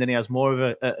attacking brain than he has more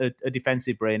of a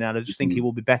defensive brain, and I just think he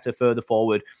will be better further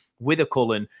forward with a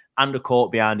Cullen and a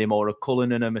Cork behind him, or a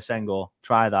Cullen and a Masengo.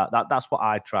 Try that. That's what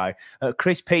I'd try.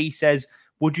 Chris P says,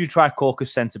 would you try Cork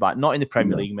as centre-back? Not in the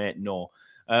Premier League, mate, no.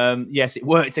 Yes, it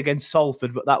worked against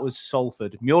Salford, but that was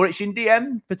Salford. Muric in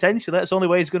DM, potentially. That's the only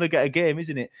way he's going to get a game,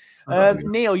 isn't it?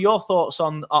 Neil, your thoughts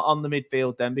on the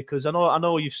midfield then? Because I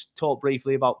know you've talked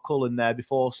briefly about Cullen there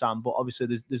before, Sam, but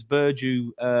obviously there's Berge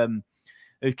who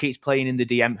keeps playing in the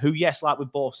DM, who, yes, like we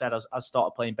both said, has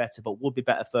started playing better, but would be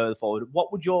better further forward.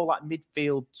 What would your like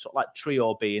midfield sort of like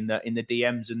trio be in the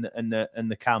DMs and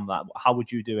the cam? Like, how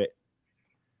would you do it?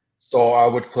 So I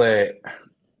would play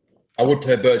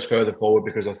Berge further forward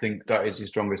because I think that is his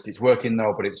strongest. It's working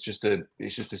now, but it's just a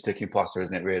sticking plaster,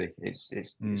 isn't it? Really, it's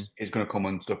going to come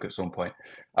unstuck at some point.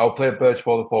 I'll play Berge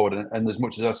further forward, and as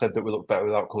much as I said that we looked better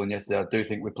without Cullen yesterday, I do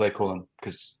think we play Cullen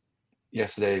because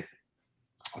yesterday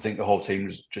I think the whole team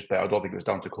was just better. I don't think it was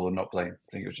down to Cullen not playing.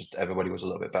 I think it was just everybody was a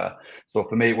little bit better. So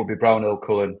for me, it would be Brownhill,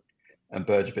 Cullen, and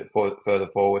Berge a bit further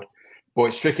forward. But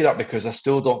it's tricky that because I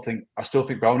still think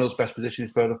Brownhill's best position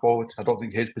is further forward. I don't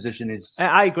think his position is.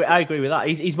 I agree with that.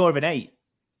 He's more of an 8.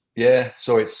 Yeah,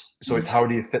 so it's how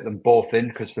do you fit them both in?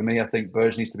 Because for me, I think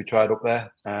Berge needs to be tried up there.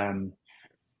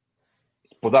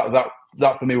 But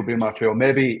that for me would be my trio.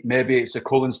 Maybe it's a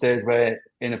Cullen stays where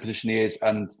in a position he is,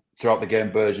 and throughout the game,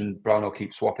 Berge and Brownhill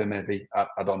keep swapping. Maybe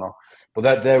I don't know.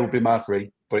 But there would be my 3.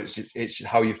 But it's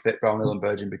how you fit Brownhill and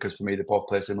Berge in, because for me they both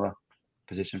play similar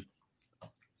position.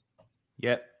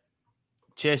 Yep.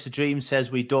 Chase the Dream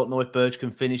says we don't know if Burge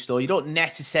can finish, though. You don't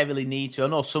necessarily need to. I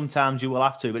know sometimes you will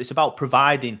have to, but it's about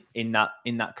providing in that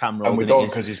cam role. And we don't,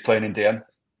 because he's playing in DM.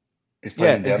 He's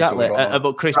playing in DM, exactly. So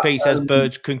but Chris P says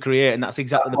Burge can create, and that's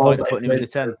exactly the point of putting him in the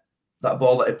 10. That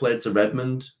ball that he played to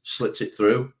Redmond, slipped it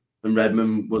through, and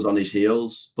Redmond was on his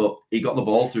heels, but he got the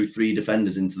ball through 3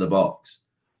 defenders into the box.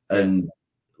 And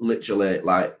literally,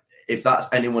 like, if that's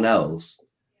anyone else,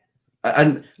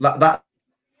 and that's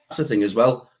the thing as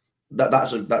well.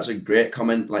 That's a great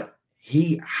comment. Like,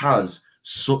 he has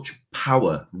such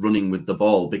power running with the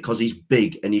ball because he's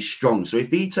big and he's strong. So if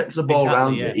he takes the ball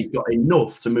around it, he's got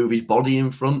enough to move his body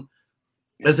in front.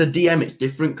 As a DM, it's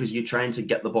different because you're trying to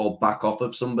get the ball back off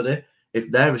of somebody. If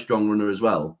they're a strong runner as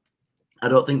well, I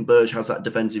don't think Burge has that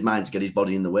defensive mind to get his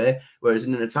body in the way. Whereas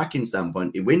in an attacking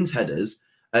standpoint, he wins headers.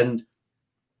 And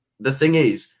the thing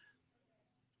is,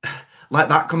 like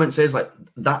that comment says, like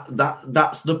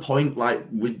that's the point, like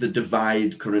with the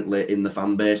divide currently in the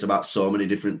fan base about so many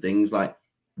different things. Like,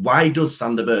 why does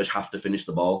Sander Burge have to finish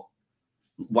the ball?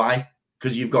 Why?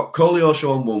 Because you've got Coley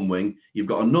O'Shaw on one wing, you've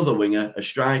got another winger, a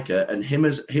striker, and him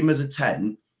as a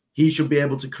 10, he should be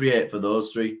able to create for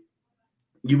those 3.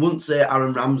 You wouldn't say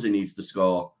Aaron Ramsey needs to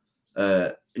score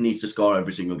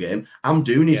every single game.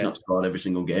 Amdouni's not scored every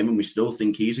single game, and we still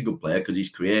think he's a good player because he's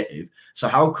creative. So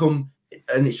how come,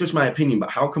 and it's just my opinion,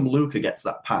 but how come Luca gets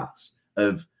that pass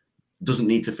of doesn't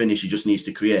need to finish, he just needs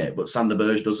to create, but Sander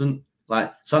Burge doesn't?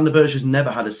 Like, Sander Burge has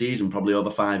never had a season probably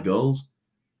over 5 goals.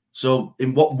 So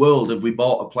in what world have we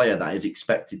bought a player that is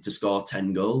expected to score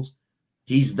 10 goals?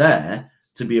 He's there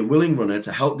to be a willing runner,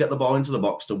 to help get the ball into the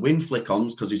box, to win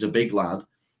flick-ons because he's a big lad,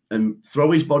 and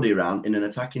throw his body around in an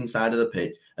attacking side of the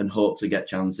pitch and hope to get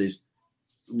chances.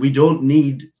 We don't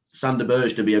need Sander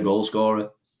Burge to be a goal scorer.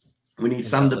 We need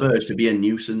Sander Burge to be a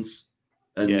nuisance.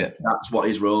 And that's what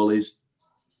his role is.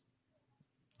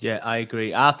 Yeah, I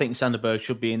agree. I think Sander Burge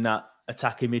should be in that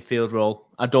attacking midfield role.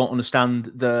 I don't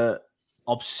understand the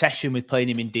obsession with playing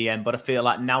him in DM, but I feel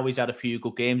like now he's had a few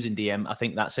good games in DM. I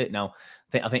think that's it now.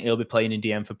 I think he'll be playing in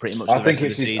DM for pretty much the rest of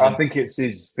the season. I think it's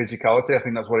his physicality. I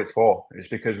think that's what it's for. It's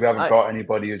because we haven't got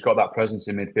anybody who's got that presence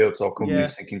in midfield, so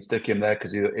companies thinking stick him there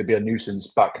because he'd be a nuisance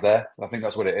back there. I think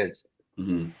that's what it is.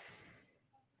 Mm-hmm.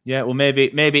 Yeah, well,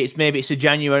 maybe it's a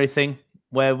January thing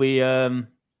where we. I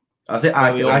think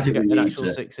we get need an actual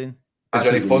to. 6 in. Is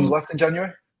there any funds left in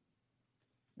January?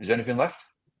 Is there anything left?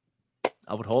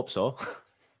 I would hope so.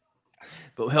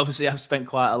 But we obviously have spent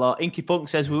quite a lot. Inky Punk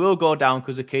says we will go down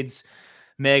because the kids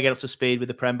may get up to speed with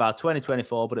the Prem by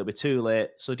 2024, but it'll be too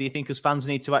late. So do you think as fans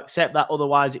need to accept that?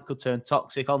 Otherwise, it could turn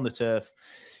toxic on the turf,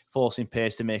 forcing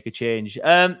Pace to make a change.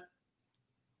 I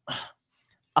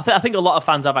think a lot of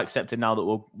fans have accepted now that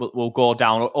we'll go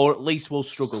down, or at least we'll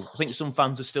struggle. I think some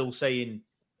fans are still saying,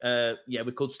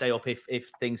 we could stay up if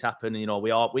things happen. You know,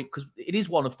 because it is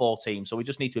one of 4 teams, so we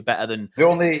just need to be better than the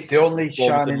only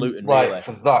shining Luton, light really.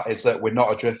 for that is that we're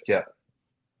not adrift yet.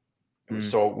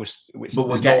 So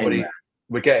we're getting there.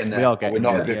 We're getting there. We're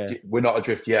not adrift. We're not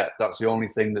adrift yet. That's the only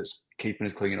thing that's keeping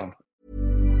us clinging on.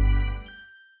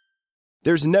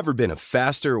 There's never been a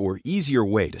faster or easier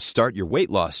way to start your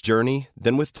weight loss journey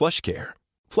than with PlushCare.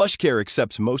 PlushCare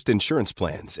accepts most insurance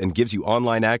plans and gives you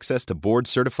online access to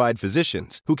board-certified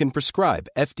physicians who can prescribe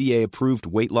FDA-approved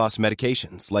weight loss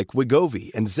medications like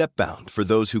Wegovy and Zepbound for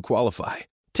those who qualify.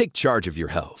 Take charge of your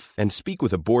health and speak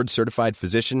with a board-certified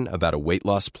physician about a weight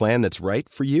loss plan that's right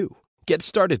for you. Get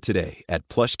started today at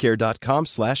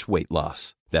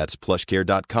plushcare.com/weight-loss. That's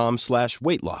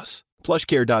plushcare.com/weight-loss.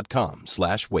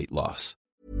 plushcare.com/weight-loss.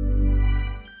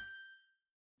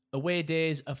 Away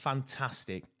days are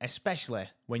fantastic, especially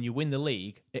when you win the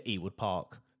league at Ewood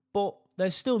Park. But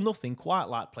there's still nothing quite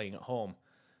like playing at home.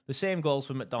 The same goes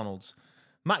for McDonald's.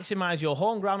 Maximise your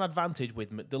home ground advantage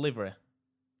with McDelivery.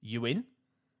 You in?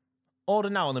 Order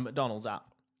now on the McDonald's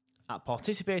app. At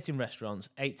participating restaurants,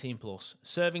 18 plus.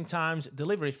 Serving times,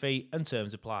 delivery fee and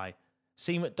terms apply.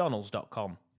 See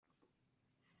mcdonalds.com.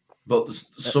 But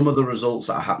some of the results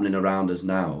that are happening around us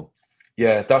now.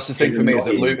 Yeah, that's the thing for me is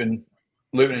that Luton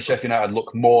and Sheffield United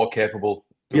look more capable.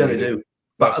 Yeah, they do.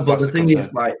 But the thing is,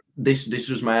 like, this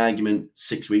was my argument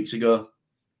 6 weeks ago.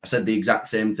 I said the exact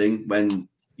same thing when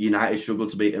United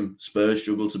struggled to beat them, Spurs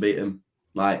struggled to beat them.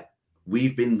 Like,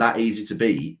 we've been that easy to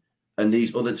beat, and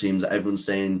these other teams that everyone's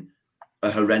saying are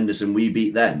horrendous and we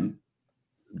beat them,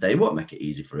 they won't make it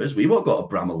easy for us. We won't go to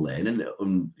Bramall Lane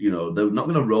and you know, they're not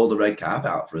going to roll the red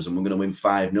carpet out for us and we're going to win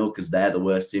 5-0 because they're the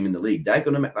worst team in the league. They're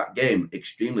going to make that game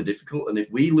extremely difficult. And if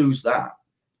we lose that,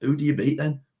 who do you beat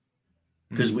then?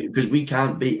 Because we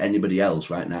can't beat anybody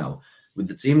else right now. With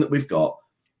the team that we've got,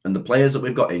 And the players that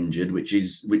we've got injured, which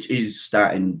is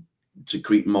starting to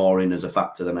creep more in as a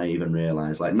factor than I even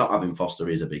realised. Like, not having Foster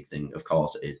is a big thing, of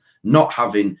course it is. Not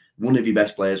having one of your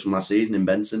best players from last season in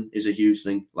Benson is a huge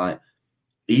thing. Like,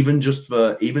 even just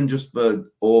for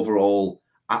overall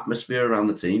atmosphere around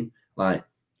the team, like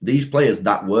these players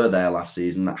that were there last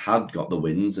season that had got the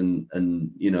wins and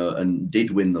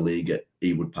did win the league at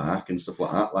Ewood Park and stuff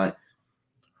like that, like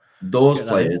those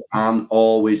players aren't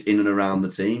always in and around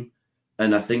the team.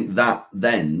 And I think that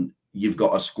then you've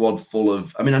got a squad full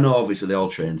of, I mean, I know obviously they all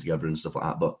train together and stuff like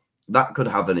that, but that could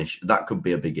have an issue. That could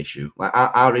be a big issue. Like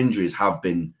our injuries have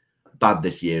been bad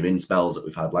this year in spells that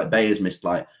we've had. Like Bayer's missed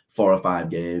like 4 or 5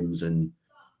 games, and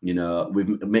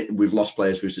we've lost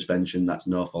players through suspension. That's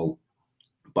no fault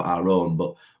but our own.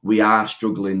 But we are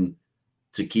struggling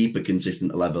to keep a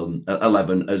consistent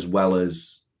 11 as well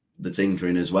as the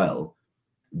tinkering as well.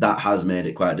 That has made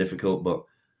it quite difficult. But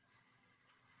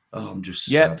I'm just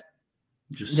sad.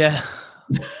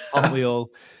 Aren't we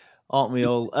all? Aren't we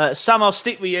all? Sam, I'll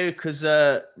stick with you because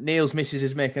Neil's missus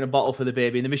is making a bottle for the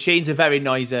baby. And the machines are very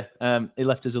noisy. He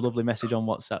left us a lovely message on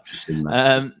WhatsApp.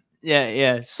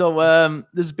 So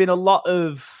there's been a lot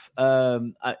of...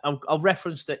 I'll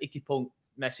reference the Icky Punk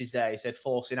message there. He said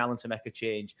forcing Alan to make a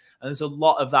change. And there's a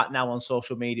lot of that now on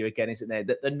social media again, isn't there?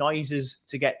 That the noises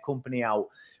to get company out,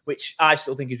 which I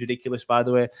still think is ridiculous, by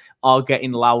the way, are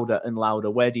getting louder and louder.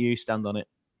 Where do you stand on it?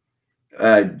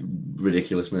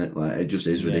 Ridiculous, mate. Like, it just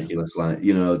is ridiculous. Like,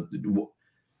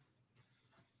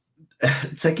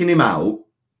 taking him out,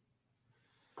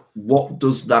 what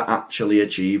does that actually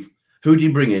achieve? Who do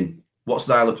you bring in? What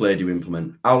style of play do you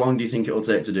implement? How long do you think it'll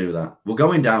take to do that? We're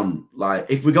going down. Like,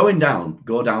 if we're going down,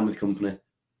 go down with company.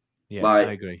 Yeah, like,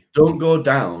 I agree. Don't go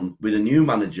down with a new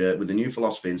manager, with a new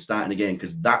philosophy and starting again,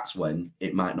 because that's when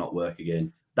it might not work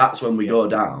again. That's when we go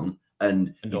down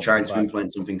and you're trying to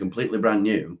implement something completely brand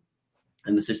new,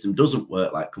 and the system doesn't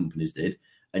work like companies did,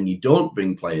 and you don't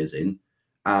bring players in,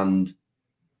 and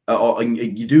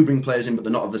you do bring players in, but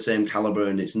they're not of the same caliber,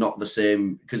 and it's not the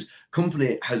same, because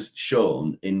company has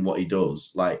shown in what he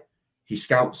does, like he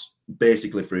scouts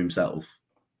basically for himself.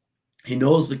 He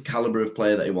knows the caliber of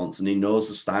player that he wants, and he knows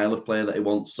the style of player that he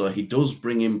wants. So he does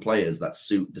bring in players that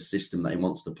suit the system that he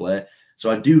wants to play. So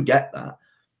I do get that.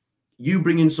 You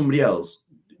bring in somebody else,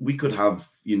 we could have,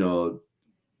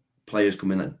 players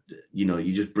come in that,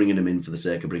 you're just bringing them in for the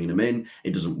sake of bringing them in.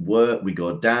 It doesn't work. We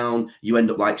go down. You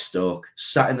end up like Stoke,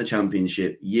 sat in the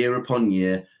Championship year upon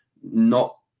year,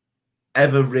 not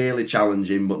ever really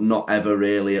challenging, but not ever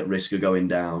really at risk of going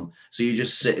down. So you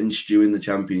just sit and stew in the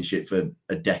Championship for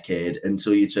a decade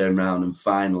until you turn around and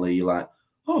finally you're like,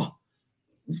 oh,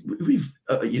 we've,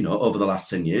 over the last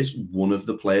 10 years, one of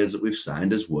the players that we've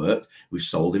signed has worked. We've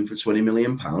sold him for £20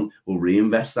 million. We'll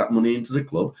reinvest that money into the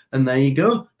club. And there you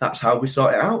go. That's how we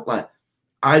sort it out. Like,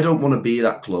 I don't want to be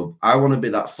that club. I want to be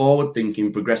that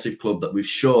forward-thinking, progressive club that we've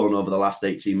shown over the last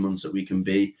 18 months that we can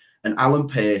be. And Alan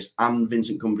Pace and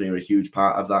Vincent Kompany are a huge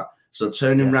part of that. So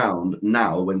turning around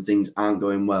now when things aren't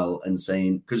going well and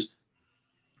saying, because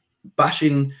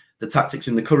bashing the tactics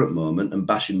in the current moment and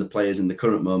bashing the players in the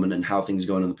current moment and how things are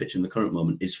going on the pitch in the current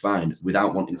moment is fine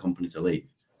without wanting Kompany to leave.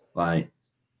 Like,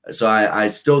 so I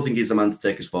still think he's the man to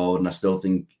take us forward. And I still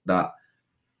think that,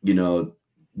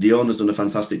 the owner's done a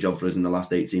fantastic job for us in the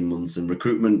last 18 months, and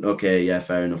recruitment, okay, yeah,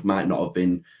 fair enough, might not have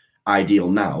been ideal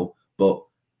now, but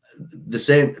the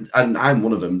same, and I'm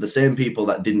one of them, the same people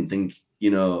that didn't think,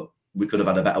 we could have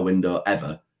had a better window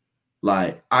ever.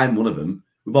 Like, I'm one of them.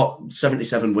 We bought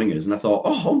 77 wingers, and I thought,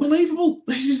 oh, unbelievable.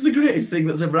 This is the greatest thing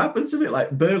that's ever happened to me.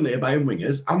 Like, Burnley are buying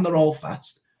wingers, and they're all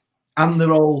fast, and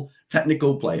they're all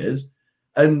technical players.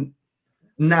 And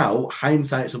now,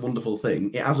 hindsight's a wonderful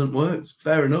thing. It hasn't worked.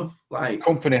 Fair enough. Like,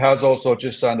 Kompany has also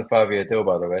just signed a 5-year deal,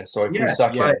 by the way. So if we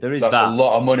sack him, there is that's that. a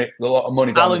lot of money.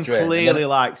 Down Alan the drain. clearly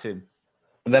likes him.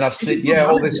 And then I've seen,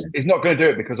 all this. He's not going to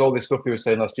do it because all this stuff he was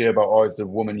saying last year about, it's the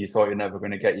woman you thought you're never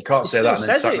going to get. You can't say that and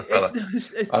then sack the fella.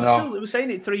 I know. It was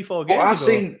saying it 3-4 games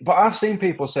ago. But I've seen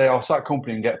people say, sack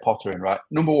Kompany and get Potter in, right?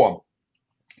 Number one,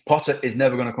 Potter is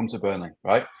never going to come to Burnley,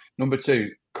 right? Number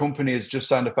two, Kompany has just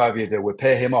signed a 5-year deal. We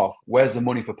pay him off. Where's the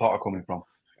money for Potter coming from?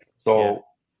 So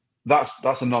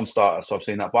that's a non-starter. So I've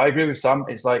seen that. But I agree with Sam.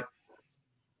 It's like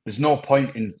there's no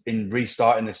point in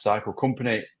restarting this cycle.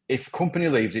 Kompany, if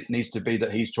Kompany leaves, it needs to be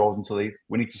that he's chosen to leave.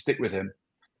 We need to stick with him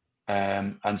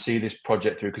and see this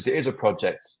project through, because it is a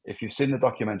project. If you've seen the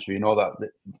documentary, you know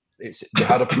that they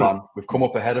had a plan. We've come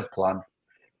up ahead of plan.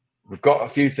 We've got a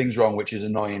few things wrong, which is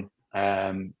annoying,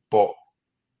 but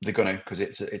they're going to, because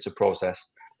it's a process.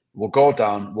 We'll go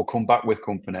down, we'll come back with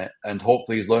Kompany, and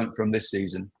hopefully he's learned from this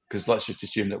season, because let's just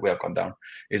assume that we have gone down.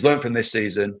 He's learned from this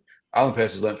season. Alan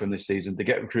Pace has learned from this season. They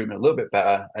get recruitment a little bit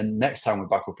better, and next time we're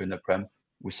back up in the Prem,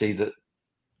 we see that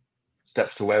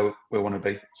steps to where we want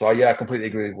to be. So I completely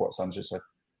agree with what Sam's just said.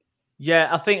 Yeah,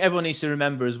 I think everyone needs to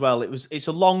remember as well. It's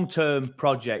a long-term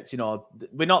project.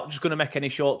 We're not just going to make any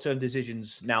short-term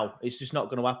decisions now. It's just not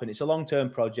going to happen. It's a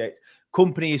long-term project.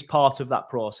 Company is part of that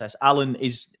process. Alan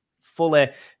is fully,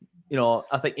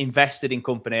 I think invested in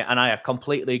company, and I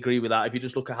completely agree with that. If you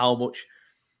just look at how much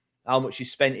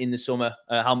he's spent in the summer,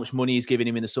 how much money he's giving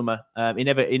him in the summer, he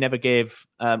never gave.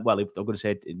 I'm going to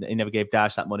say he never gave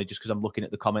Dash that money, just because I'm looking at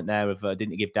the comment there of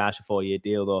didn't he give Dash a 4-year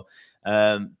deal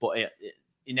though, but.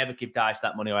 He never give Dice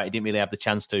that money, right? He didn't really have the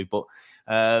chance to. But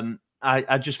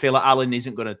I just feel like Alan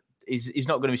isn't going to. He's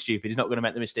not going to be stupid. He's not going to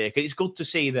make the mistake. And it's good to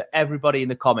see that everybody in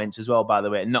the comments as well. By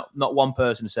the way, not one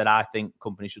person said I think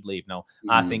company should leave. No,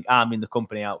 I think I'm in the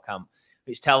company out camp.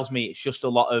 Which tells me it's just a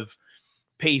lot of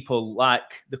people,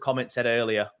 like the comment said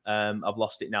earlier. I've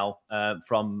lost it now.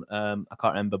 From I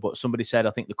can't remember, but somebody said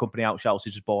I think the company out shouts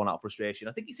is just born out of frustration.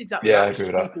 I think it's exactly that. I agree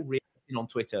with that. People reacting on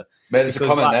Twitter. Mate, there's a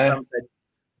comment there.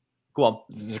 Go on.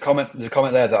 There's a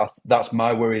comment there that's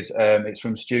my worries. It's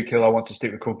from Stu Kill. I want to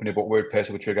stick with company, but word pace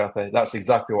with trigger happy. That's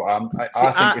exactly what I'm.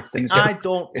 I think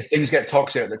if things get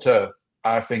toxic at the turf,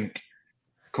 I think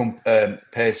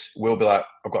pace will be like,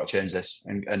 I've got to change this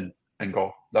and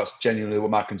go. That's genuinely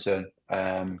what my concern.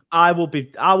 I will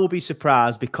be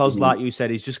surprised because, like you said,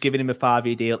 he's just giving him a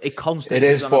 5-year deal. It constantly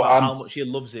is, but how much he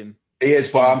loves him. It is,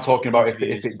 but I'm talking about if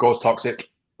it goes toxic.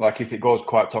 Like if it goes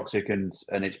quite toxic and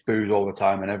it's booze all the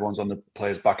time and everyone's on the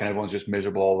players' back and everyone's just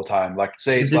miserable all the time. Like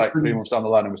say it's like 3 months down the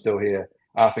line and we're still here.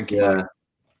 I think the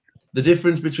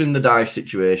difference between the Dice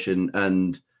situation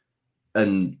and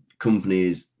company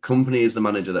is the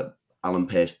manager that Alan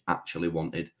Pace actually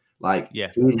wanted. He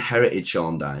inherited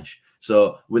Sean Dyche.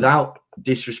 So without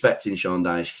disrespecting Sean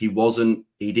Dyche,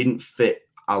 he didn't fit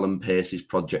Alan Pace's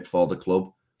project for the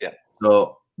club. Yeah.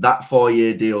 So that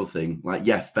 4-year deal thing,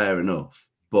 fair enough.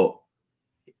 But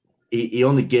he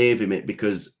only gave him it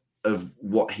because of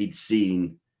what he'd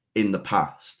seen in the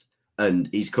past. And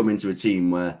he's come into a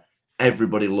team where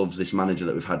everybody loves this manager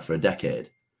that we've had for a decade.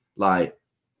 We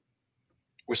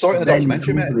saw it in the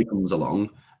documentary, mate. Company comes along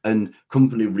and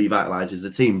company revitalizes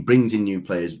the team, brings in new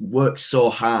players, works so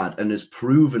hard and has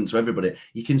proven to everybody.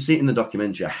 You can see it in the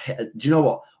documentary. Do you know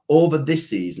what? Over this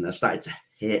season, I've started to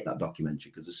hate that documentary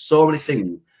because there's so many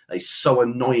things that is so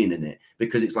annoying in it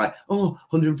because it's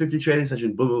 150 training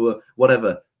sessions, blah, blah, blah,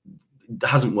 whatever. It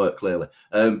hasn't worked clearly.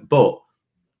 But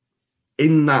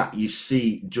in that, you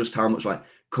see just how much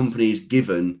companies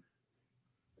given,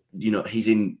 he's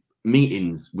in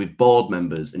meetings with board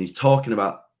members and he's talking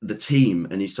about the team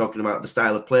and he's talking about the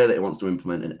style of play that he wants to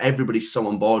implement and everybody's so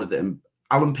on board with it. And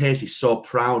Alan Pace is so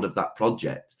proud of that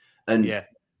project. And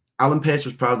Alan Pace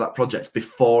was proud of that project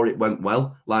before it went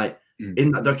well.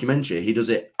 In that documentary, he does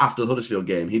it after the Huddersfield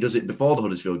game. He does it before the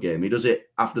Huddersfield game. He does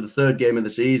it after the 3rd game of the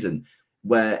season,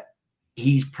 where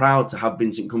he's proud to have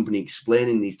Vincent Kompany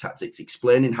explaining these tactics,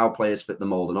 explaining how players fit the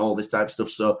mold and all this type of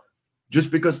stuff. So just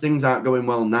because things aren't going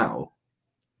well now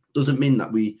doesn't mean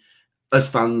that we, as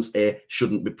fans,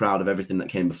 shouldn't be proud of everything that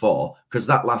came before, because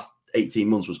that last 18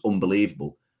 months was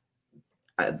unbelievable.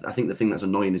 I think the thing that's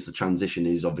annoying is the transition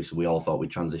is obviously we all thought we'd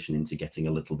transition into getting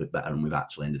a little bit better and we've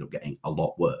actually ended up getting a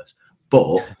lot worse.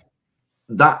 But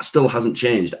that still hasn't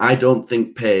changed. I don't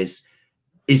think Pace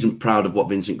isn't proud of what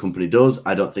Vincent Kompany does.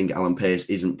 I don't think Alan Pace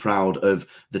isn't proud of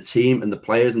the team and the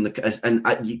players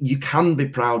you can be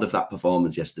proud of that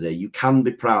performance yesterday. You can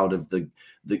be proud of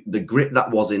the grit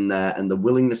that was in there and the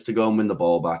willingness to go and win the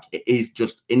ball back. It is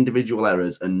just individual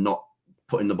errors and not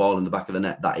putting the ball in the back of the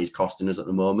net that is costing us at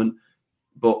the moment.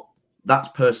 But that's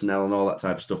personnel and all that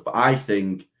type of stuff. But I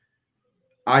think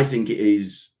it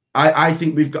is. I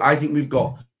think we've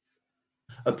got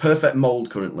a perfect mold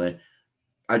currently.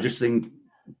 I just think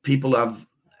people have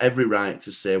every right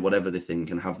to say whatever they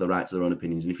think and have the right to their own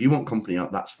opinions. And if you want company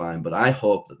out, that's fine. But I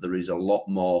hope that there is a lot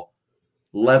more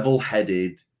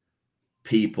level-headed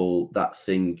people that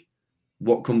think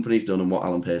what company's done and what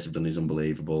Alan Pace have done is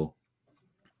unbelievable,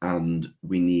 and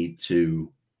we need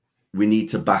to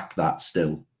back that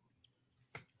still,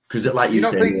 because like you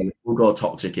said, we'll go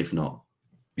toxic if not.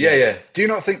 Yeah. Do you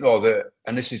not think though that,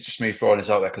 and this is just me throwing this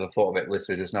out there because I thought of it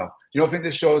literally just now, do you not think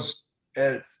this shows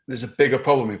there's a bigger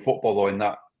problem in football though, in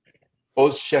that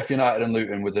us, Sheffield United and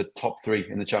Luton were the top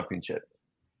 3 in the Championship,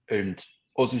 and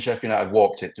us and Sheffield United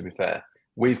walked it, to be fair.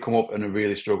 We've come up and are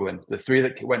really struggling. The 3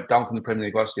 that went down from the Premier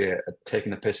League last year are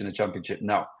taking a piss in the Championship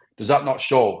now. Does that not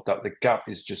show that the gap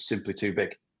is just simply too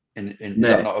big?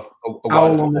 Mate, how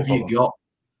long have you got?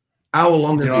 How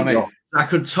long have you got? I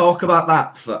could talk about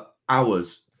that for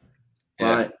hours.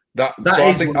 Yeah. That So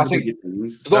is I one of the think. biggest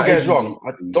things. Don't get us wrong.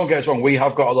 Don't get us wrong. We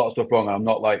have got a lot of stuff wrong. I'm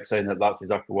not like saying that that's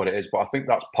exactly what it is, but I think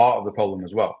that's part of the problem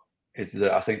as well. Is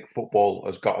that I think football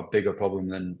has got a bigger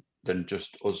problem than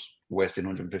just us wasting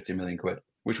 150 million quid,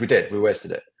 which we did. We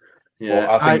wasted it. Yeah,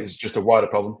 but I think it's just a wider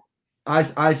problem.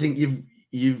 I think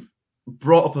you've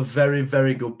brought up a very,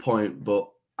 very good point, but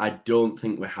I don't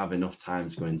think we have enough time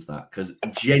to go into that because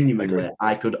genuinely,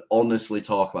 I could honestly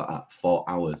talk about that for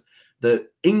hours. The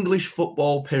English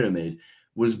football pyramid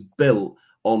was built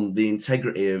on the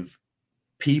integrity of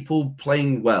people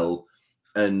playing well,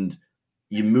 and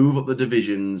you move up the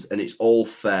divisions, and it's all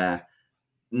fair.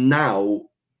 Now,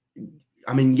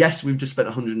 I mean, yes, we've just spent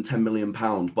 £110 million,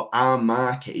 but our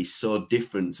market is so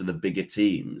different to the bigger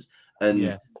teams,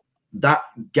 and that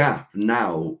gap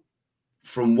now,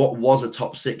 from what was a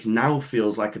top 6, now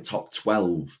feels like a top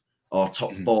 12 or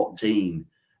top 14.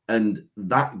 And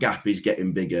that gap is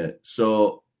getting bigger.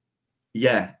 So,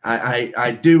 yeah,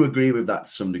 I do agree with that to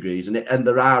some degrees. And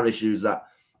there are issues that,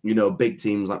 big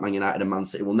teams like Man United and Man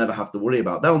City will never have to worry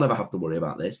about. They'll never have to worry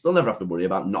about this. They'll never have to worry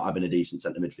about not having a decent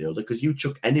centre midfielder because you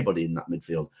chuck anybody in that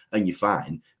midfield and you're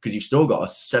fine because you've still got a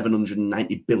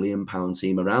 £790 billion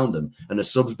team around them and a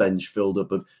subs bench filled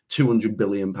up of £200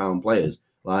 billion players.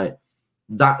 Like,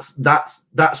 that's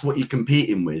what you're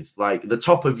competing with. Like, the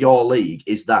top of your league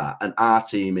is that, and our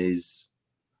team is,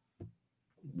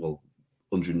 well,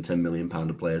 £110 million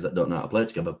of players that don't know how to play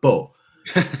together. But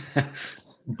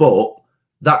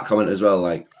that comment as well,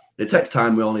 like, it takes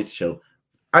time, we all need to chill.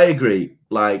 I agree.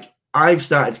 Like, I've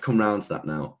started to come around to that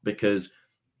now because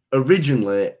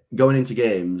originally going into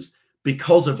games,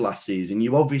 because of last season,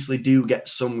 you obviously do get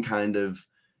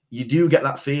you do get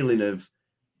that feeling of,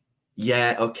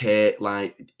 yeah, okay,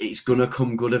 like, it's going to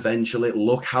come good eventually.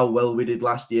 Look how well we did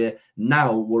last year.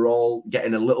 Now we're all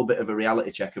getting a little bit of a reality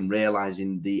check and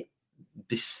realising the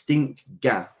distinct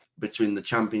gap between the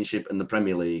Championship and the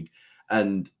Premier League.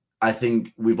 And I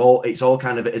think it's all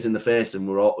kind of it is in the face, and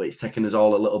it's taken us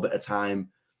all a little bit of time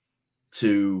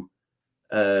to,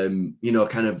 kind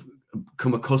of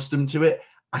become accustomed to it.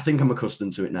 I think I'm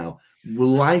accustomed to it now. We're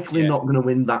likely not going to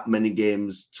win that many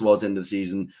games towards the end of the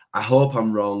season. I hope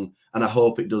I'm wrong, and I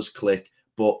hope it does click.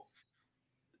 But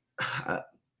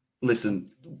listen,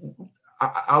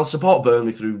 I'll support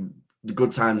Burnley through the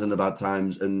good times and the bad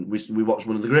times. And we watched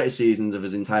one of the greatest seasons of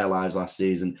his entire lives last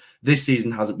season. This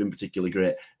season hasn't been particularly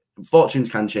great. Fortunes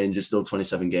can change. There's still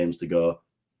 27 games to go.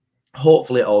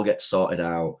 Hopefully it all gets sorted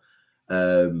out.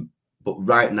 But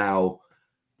right now,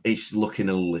 it's looking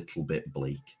a little bit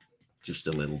bleak. Just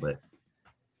a little bit.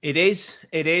 It is.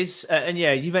 And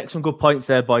yeah, you make some good points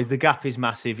there, boys. The gap is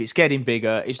massive. It's getting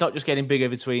bigger. It's not just getting bigger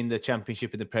between the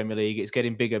Championship and the Premier League. It's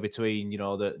getting bigger between,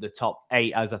 the top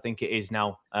 8, as I think it is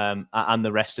now, and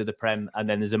the rest of the Prem. And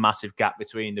then there's a massive gap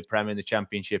between the Prem and the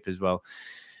Championship as well.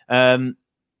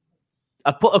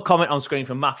 I put a comment on screen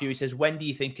from Matthew. He says, when do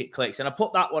you think it clicks? And I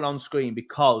put that one on screen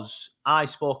because I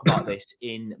spoke about this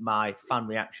in my fan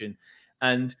reaction.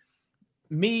 And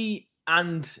me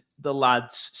and the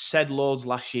lads said loads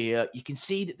last year, you can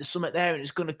see that there's something there and it's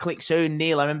going to click soon.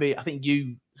 Neil, I think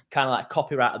you kind of like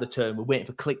copyrighted the term. We're waiting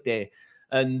for click day.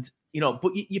 And,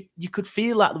 but you could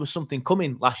feel like there was something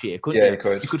coming last year, couldn't you? Of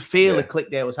course. You could feel the click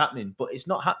day was happening, but it's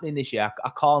not happening this year.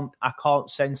 I can't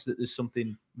sense that there's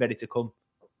something ready to come.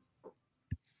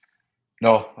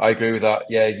 No, I agree with that.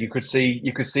 Yeah, you could see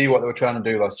what they were trying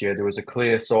to do last year. There was a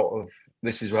clear sort of,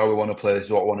 this is how we want to play, this is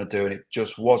what we want to do, and it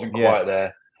just wasn't quite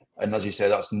there. And as you say,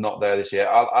 that's not there this year.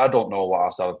 I don't know what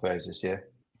our style of play is this year.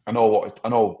 We know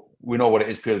what it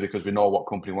is purely because we know what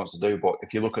company wants to do. But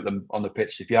if you look at them on the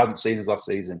pitch, if you hadn't seen us last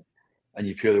season and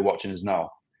you're purely watching us now,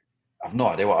 I've no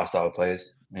idea what our style of play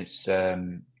is. It's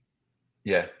there's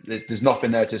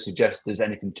nothing there to suggest there's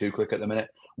anything to click at the minute.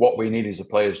 What we need is the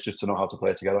players just to know how to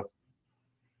play together.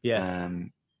 Yeah.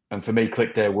 And for me,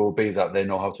 click day will be that they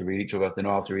know how to read each other. They know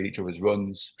how to read each other's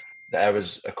runs. The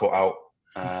errors are cut out.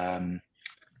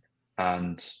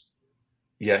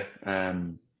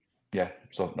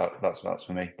 So that's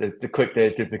for me. The click day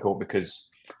is difficult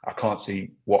because I can't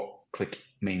see what click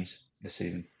means this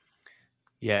season.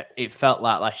 Yeah, it felt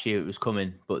like last year it was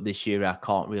coming, but this year I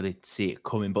can't really see it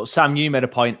coming. But Sam, you made a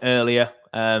point earlier.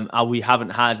 We haven't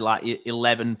had like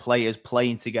 11 players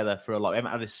playing together for a lot. We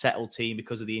haven't had a settled team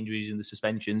because of the injuries and the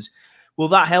suspensions. Will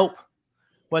that help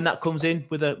when that comes in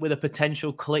with a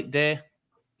potential click day?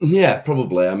 Yeah,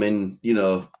 probably. I mean,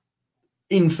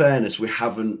 in fairness, we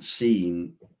haven't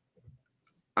seen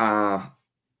the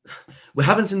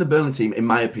Burnley team, in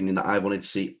my opinion, that I wanted to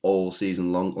see all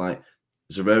season long. Like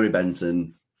Zaroury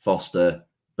Benson, Foster,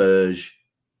 Burge,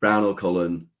 Brown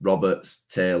O'Cullen, Roberts,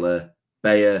 Taylor,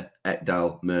 Bayer,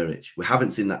 Ekdal, Muric. We haven't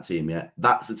seen that team yet.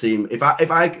 That's the team. If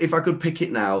I could pick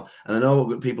it now, and I know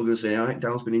what people are going to say,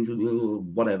 Ekdal's been injured,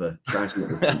 whatever.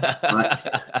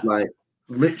 like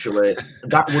literally,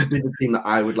 that would be the team that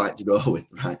I would like to go with,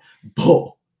 right?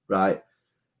 But right,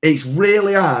 it's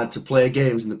really hard to play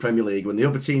games in the Premier League when the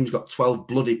other team's got 12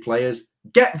 bloody players.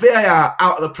 Get VAR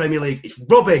out of the Premier League. It's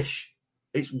rubbish.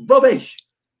 It's rubbish.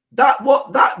 That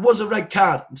was a red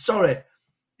card. I'm sorry.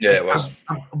 Yeah, it was.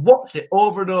 I watched it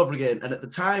over and over again, and at the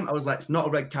time I was like, it's not a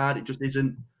red card, it just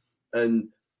isn't. And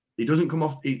he doesn't come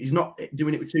off, he's not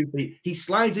doing it with 2 feet. He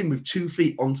slides in with 2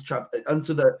 feet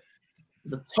onto the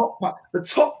top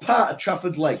part of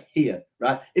Trafford's leg here,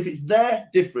 right? If it's there,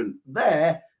 different.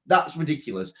 There, that's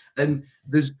ridiculous. And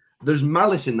there's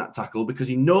malice in that tackle because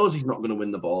he knows he's not going to win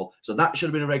the ball. So that should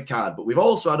have been a red card. But we've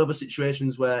also had other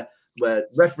situations where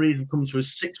referees have come to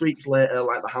us 6 weeks later,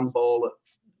 like the handball at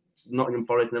Nottingham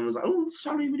Forest, and everyone's like, oh,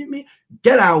 sorry, we didn't mean.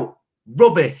 Get out.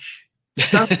 Rubbish.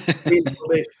 That's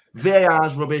rubbish.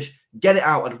 VAR's rubbish. Get it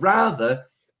out. I'd rather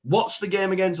watch the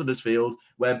game against Huddersfield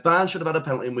where Barnes should have had a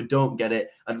penalty and we don't get it.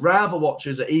 I'd rather watch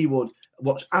us at Ewood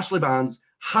watch Ashley Barnes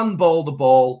handball the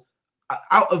ball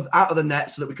out of the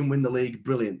net so that we can win the league.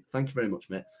 Brilliant. Thank you very much,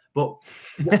 mate. But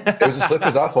it was the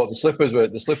slippers. I thought the slippers were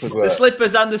the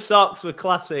slippers and the socks were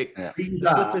classic. Yeah. The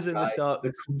slippers and the socks.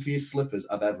 The comfiest slippers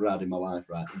I've ever had in my life,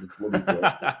 right?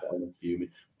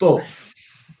 But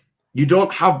you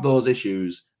don't have those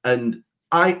issues, and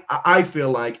I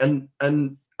feel like, and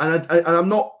I'm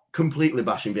not completely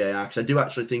bashing VAR because I do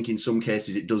actually think in some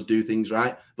cases it does do things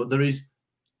right, but there is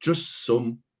just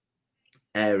some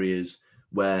areas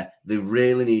where they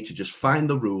really need to just find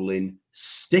the ruling,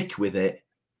 stick with it,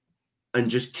 and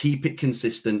just keep it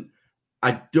consistent.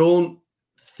 I don't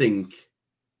think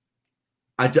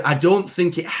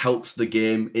it helps the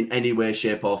game in any way,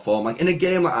 shape, or form. Like in a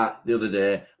game like that the other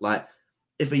day, like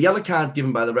if a yellow card's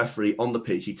given by the referee on the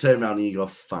pitch, you turn around and you go,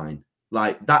 fine.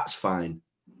 Like, that's fine.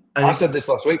 And I said this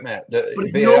last week, mate.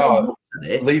 VAR,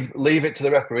 leave it to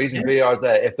the referees, and VAR's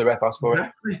there if the ref asks for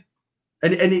it.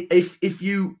 And if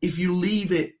you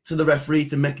leave it to the referee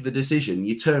to make the decision,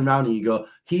 you turn around and you go,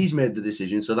 he's made the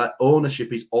decision, so that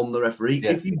ownership is on the referee.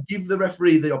 Yeah. If you give the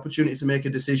referee the opportunity to make a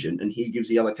decision and he gives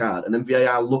a yellow card, and then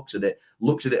VAR looks at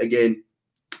it again,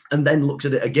 and then looks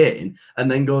at it again, and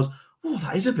then goes, oh,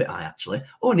 that is a bit high, actually.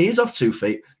 Oh, and he is off 2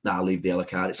 feet. Nah, I'll leave the yellow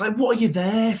card. It's like, what are you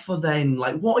there for then?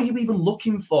 Like, what are you even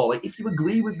looking for? Like, if you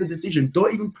agree with the decision,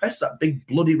 don't even press that big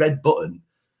bloody red button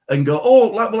and go, oh,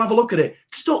 like, we'll have a look at it.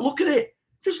 Just don't look at it.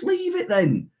 Just leave it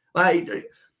then. Like,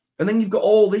 and then you've got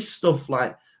all this stuff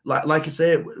like I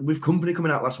say, with Company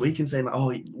coming out last week and saying, like,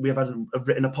 oh, we have had a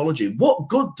written apology. What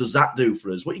good does that do for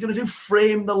us? What are you going to do?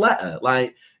 Frame the letter?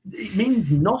 Like, it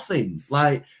means nothing.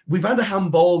 Like, we've had a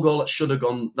handball goal that should have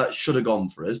gone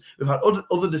for us. We've had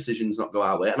other decisions not go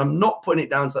our way, and I'm not putting it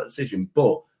down to that decision,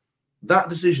 but that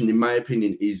decision, in my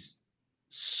opinion, is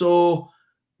so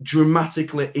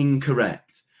dramatically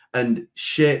incorrect and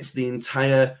shapes the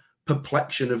entire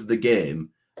perplexion of the game.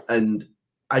 And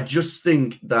I just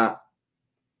think that,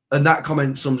 and that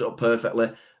comment sums it up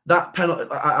perfectly. That penalty,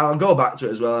 I'll go back to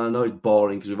it as well. I know it's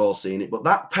boring because we've all seen it, but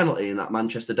that penalty in that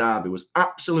Manchester derby was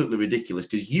absolutely ridiculous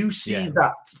because you see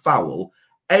that foul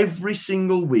every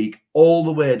single week, all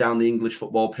the way down the English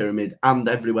football pyramid and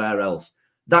everywhere else.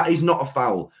 That is not a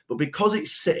foul. But because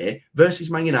it's City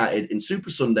versus Man United in Super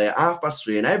Sunday at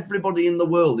 3:30 and everybody in the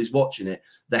world is watching it,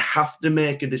 they have to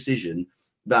make a decision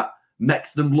that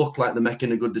makes them look like they're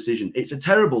making a good decision. It's a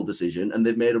terrible decision, and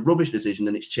they've made a rubbish decision,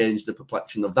 and it's changed the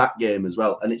perplexion of that game as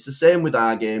well. And it's the same with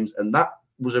our games, and that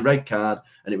was a red card,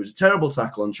 and it was a terrible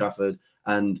tackle on Trafford,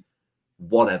 and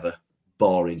whatever,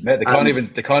 boring. Mate, they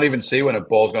can't even see when a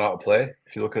ball's gone out of play.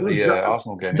 If you look at the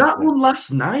Arsenal game, that one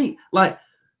last night, like,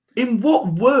 in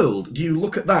what world do you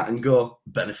look at that and go,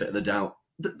 benefit of the doubt?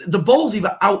 The ball's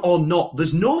either out or not.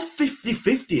 There's no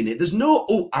 50-50 in it. There's no,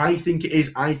 oh, I think it is,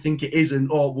 and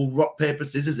oh, we'll rock, paper,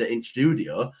 scissors it in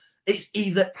studio. It's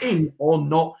either in or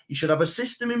not. You should have a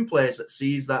system in place that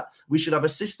sees that. We should have a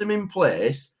system in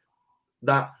place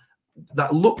that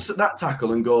looks at that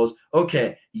tackle and goes,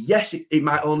 okay, yes, it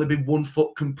might only be 1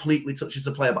 foot completely touches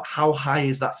the player, but how high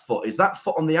is that foot? Is that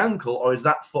foot on the ankle or is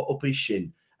that foot up his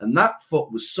shin? And that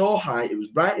foot was so high, it was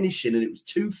right in his shin, and it was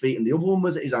 2 feet, and the other one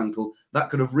was at his ankle.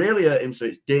 That could have really hurt him, so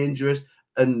it's dangerous.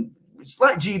 And it's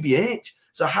like GBH.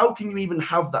 So how can you even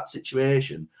have that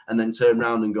situation and then turn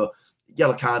around and go,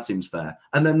 yellow card seems fair?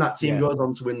 And then that team goes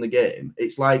on to win the game.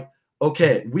 It's like,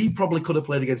 okay, we probably could have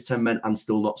played against 10 men and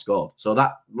still not scored. So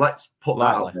let's put that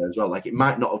out there as well. Like, it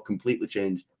might not have completely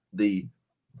changed the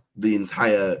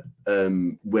entire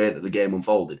way that the game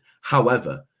unfolded.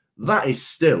 However, that is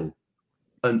still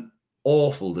an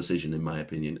awful decision, in my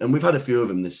opinion. And we've had a few of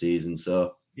them this season,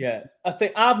 so... Yeah, I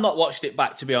think I've not watched it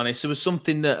back, to be honest. There was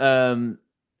something that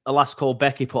a lass called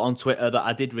Becky put on Twitter that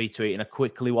I did retweet and I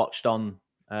quickly watched on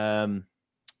when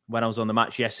I was on the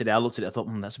match yesterday. I looked at it, I thought,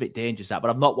 that's a bit dangerous, that, but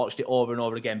I've not watched it over and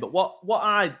over again. But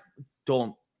what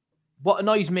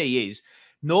annoys me is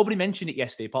nobody mentioned it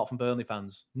yesterday, apart from Burnley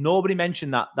fans. Nobody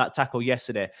mentioned that tackle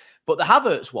yesterday. But the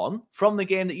Havertz one from the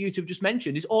game that you two just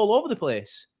mentioned is all over the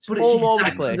place. It's all over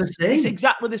the place. It's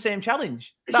exactly the same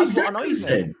challenge. That's what annoys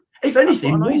me. If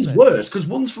anything, one's worse because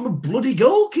one's from a bloody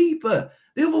goalkeeper.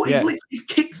 The other one, he's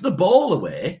kicked the ball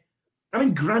away. I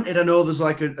mean, granted, I know there's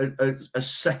like a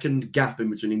second gap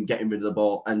in between him getting rid of the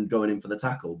ball and going in for the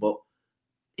tackle. But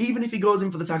even if he goes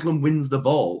in for the tackle and wins the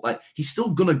ball, like he's still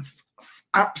going to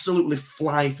absolutely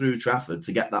fly through Trafford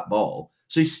to get that ball.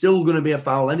 So he's still going to be a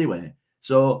foul anyway.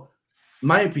 So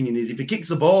my opinion is if he kicks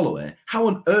the ball away, how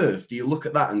on earth do you look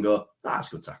at that and go, that's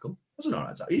a good tackle? That's an all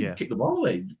right tackle. You kick the ball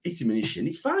away, hit him in his shin,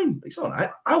 he's fine. It's all right.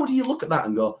 How do you look at that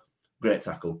and go, great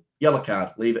tackle, yellow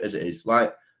card, leave it as it is?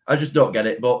 Like, I just don't get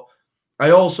it. But I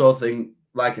also think,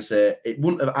 like I say, it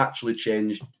wouldn't have actually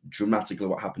changed dramatically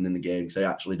what happened in the game because I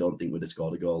actually don't think we'd have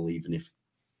scored a goal even if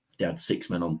they had 6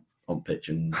 men on pitch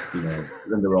and,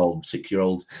 then they're all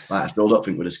 6-year-olds. Like, I still don't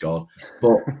think we'd have scored.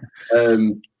 But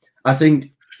I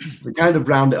think to kind of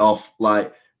round it off,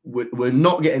 like, we're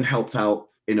not getting helped out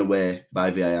in a way by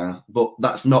VAR, but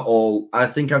that's not all. I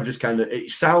think I've just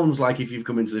it sounds like if you've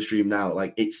come into the stream now,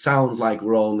 like it sounds like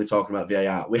we're only talking about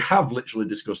VAR. We have literally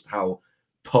discussed how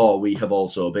poor we have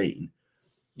also been.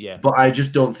 Yeah. But I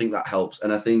just don't think that helps.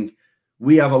 And I think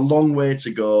we have a long way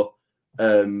to go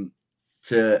and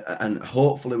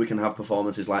hopefully we can have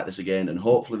performances like this again. And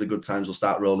hopefully the good times will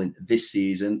start rolling this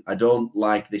season. I don't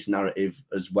like this narrative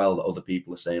as well that other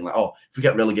people are saying, like, oh, if we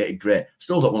get relegated, great.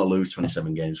 Still don't want to lose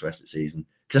 27 games for the rest of the season.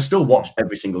 Because I still watch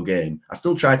every single game. I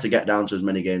still try to get down to as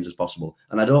many games as possible.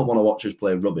 And I don't want to watch us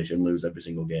play rubbish and lose every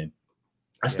single game.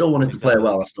 I still want us to play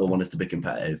well. I still want us to be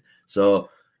competitive. So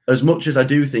as much as I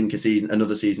do think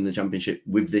another season in the Championship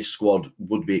with this squad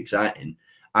would be exciting,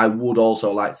 I would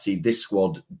also like to see this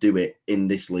squad do it in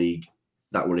this league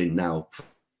that we're in now for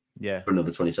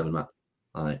another 27 match.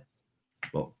 Right.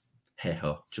 But hey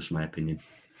ho, just my opinion.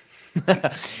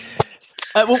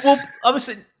 Well,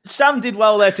 obviously, Sam did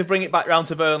well there to bring it back round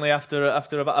to Burnley after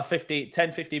about a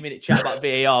 10-15 minute chat about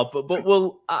VAR. But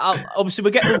obviously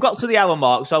we've got to the hour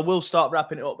mark, so I will start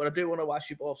wrapping it up. But I do want to ask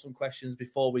you both some questions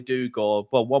before we do go.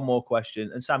 Well, one more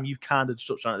question, and Sam, you've kind of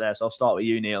touched on it there, so I'll start with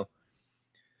you, Neil.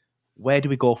 Where do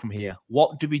we go from here?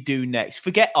 What do we do next?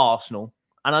 Forget Arsenal.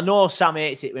 And I know Sam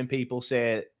hates it when people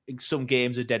say some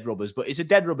games are dead rubbers, but it's a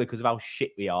dead rubber because of how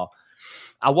shit we are.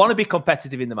 I want to be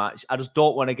competitive in the match. I just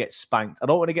don't want to get spanked. I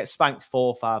don't want to get spanked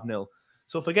 4-5-0.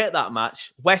 So forget that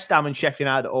match. West Ham and Sheffield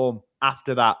United at home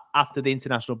after that, after the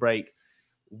international break.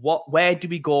 Where do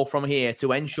we go from here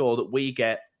to ensure that we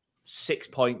get 6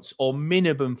 points or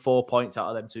minimum 4 points out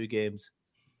of them 2 games?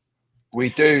 We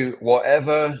do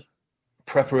whatever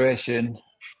preparation,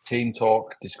 team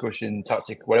talk, discussion,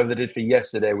 tactic, whatever they did for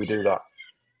yesterday, we do that.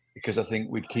 Because I think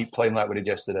we'd keep playing like we did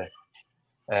yesterday.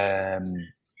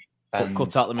 And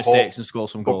cut out the mistakes and score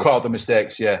some goals. Cut out the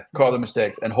mistakes, yeah. Cut out the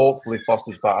mistakes. And hopefully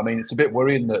Foster's back. I mean, it's a bit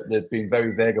worrying that they've been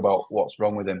very vague about what's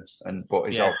wrong with him, but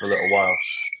he's out for a little while.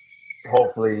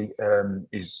 Hopefully,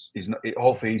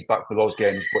 hopefully he's back for those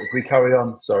games. But if we carry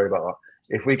on, sorry about that.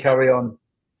 If we carry on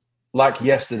like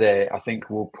yesterday, I think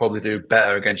we'll probably do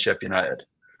better against Sheffield United.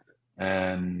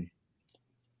 And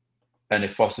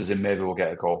if Foster's in, maybe we'll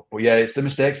get a goal. But yeah, it's the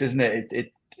mistakes, isn't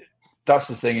it? That's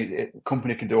the thing.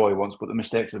 Company can do all he wants, but the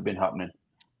mistakes have been happening,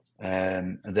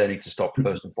 and they need to stop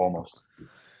first and foremost.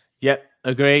 Yep,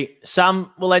 agree.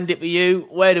 Sam, we'll end it with you.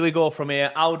 Where do we go from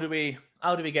here? How do we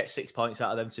get 6 points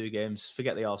out of them 2 games?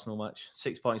 Forget the Arsenal match.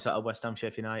 6 points out of West Ham,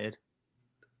 Sheffield United.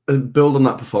 Build on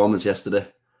that performance yesterday.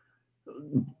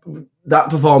 That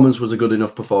performance was a good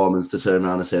enough performance to turn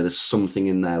around and say there's something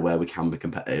in there where we can be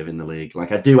competitive in the league.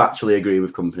 Like, I do actually agree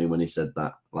with Company when he said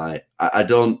that. Like, I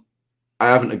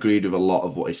haven't agreed with a lot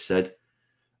of what he said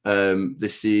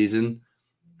this season.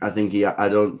 I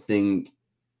don't think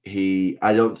he's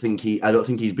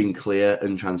been clear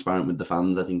and transparent with the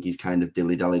fans. I think he's kind of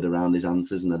dilly-dallied around his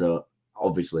answers, and I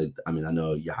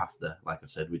know you have to, like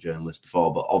I've said with journalists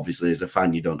before, but obviously as a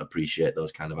fan, you don't appreciate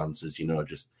those kind of answers,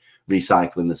 just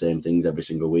recycling the same things every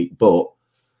single week. But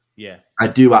yeah, I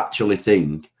do actually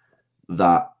think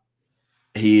that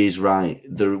he is right.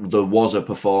 There was a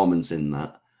performance in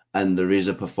that. And there is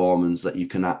a performance that you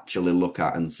can actually look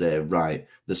at and say, right,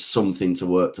 there's something to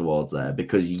work towards there.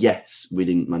 Because yes, we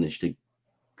didn't manage to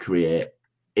create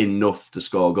enough to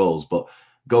score goals, but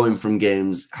going from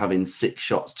games having 6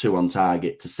 shots, 2 on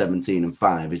target to 17 and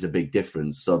 5 is a big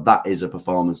difference. So that is a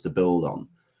performance to build on.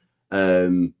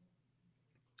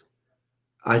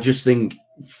 I just think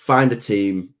find a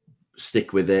team,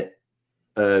 stick with it.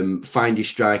 Find your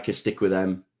striker, stick with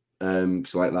them.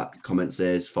 Because like that comment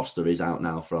says, Foster is out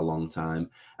now for a long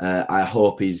time. I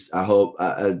hope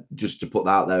just to put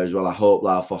that out there as well, I hope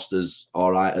Lyle Foster's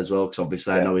all right as well, because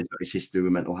obviously I know he's got his history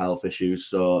with mental health issues.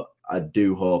 So I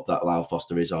do hope that Lyle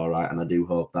Foster is all right, and I do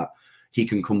hope that he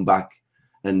can come back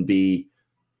and be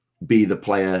the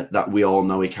player that we all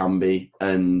know he can be.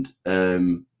 And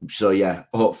so yeah,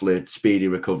 hopefully speedy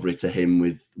recovery to him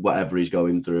with whatever he's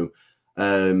going through.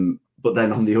 But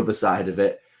then on the other side of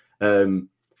it,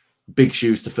 big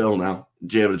shoes to fill now.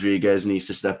 Jay Rodriguez needs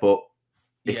to step up.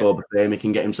 If Obafemi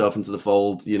can get himself into the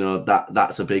fold, you know,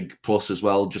 that's a big plus as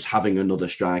well, just having another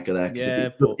striker there.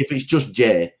 If it's just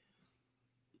Jay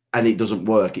and it doesn't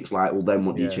work, it's like, well, then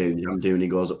what do you change? I'm doing, he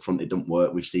goes up front, it doesn't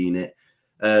work. We've seen it.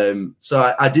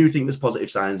 So I do think there's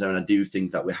positive signs there, and I do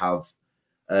think that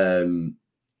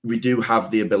we do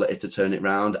have the ability to turn it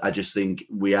around. I just think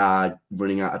we are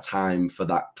running out of time for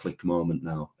that click moment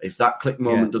now. If that click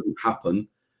moment doesn't happen,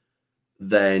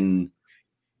 then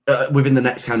within the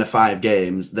next kind of 5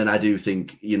 games, then I do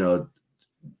think, you know,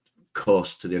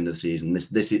 coast to the end of the season.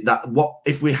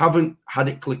 If we haven't had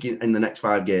it clicking in the next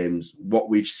 5 games, what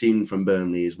we've seen from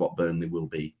Burnley is what Burnley will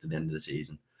be to the end of the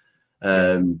season.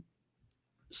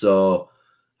 So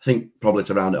I think probably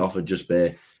to round it off would just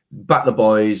be back the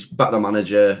boys, back the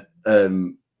manager,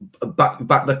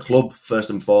 back the club first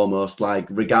and foremost. Like,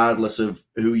 regardless of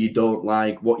who you don't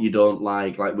like, what you don't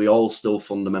like we all still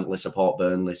fundamentally support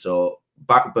Burnley. So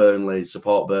back Burnley,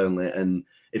 support Burnley, and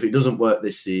if it doesn't work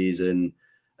this season,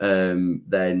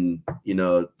 then you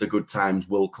know the good times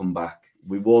will come back.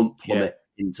 We won't plummet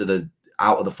into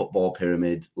out of the football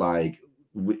pyramid. Like,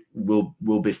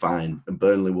 we'll be fine, and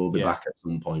Burnley will be back at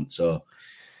some point. So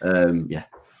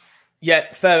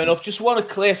Yeah, fair enough. Just want to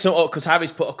clear something up, because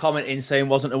Harry's put a comment in saying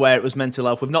wasn't aware it was mental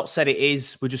health. We've not said it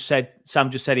is. We just said,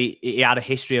 Sam just said he had a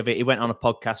history of it. He went on a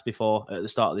podcast before at the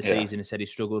start of the season and said he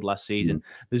struggled last season.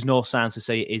 There's no signs to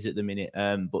say it is at the minute.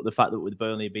 But the fact that with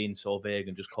Burnley being so vague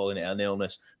and just calling it an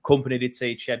illness, company did say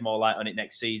he'd shed more light on it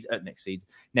next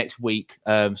week.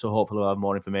 So hopefully we'll have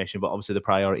more information. But obviously the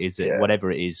priority is that whatever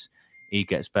it is, he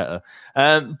gets better.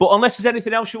 But unless there's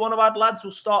anything else you want to add, lads,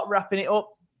 we'll start wrapping it up.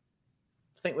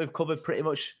 I think we've covered pretty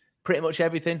much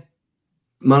everything.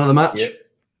 Man of the match.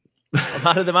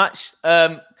 Man of the match.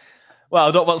 Well, I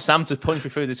don't want Sam to punch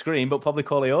me through the screen, but probably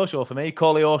Coley Osho for me.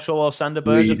 Coley Osho or Sander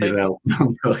Burge, I think.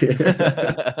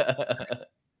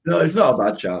 No, it's not a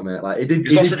bad shout, mate. Like,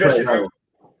 He's lost the dressing room.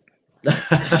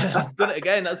 Done it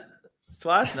again. That's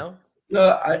twice now.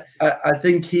 No, I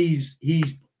think he's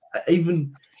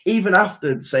even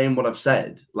after saying what I've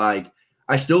said, like,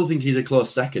 I still think he's a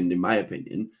close second in my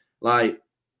opinion. Like,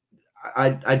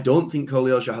 I don't think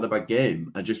Koleosho had a bad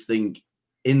game. I just think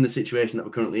in the situation that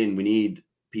we're currently in, we need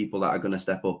people that are going to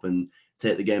step up and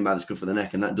take the game by the scruff of the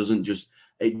neck. And that doesn't just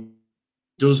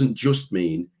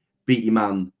mean beat your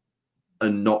man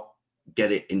and not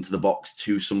get it into the box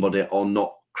to somebody, or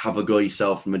not have a go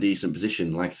yourself from a decent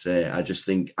position. Like I say, I just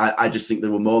think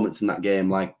there were moments in that game,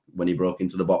 like when he broke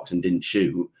into the box and didn't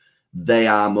shoot. They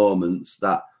are moments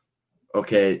that,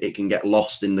 okay, it can get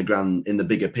lost in the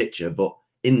bigger picture, but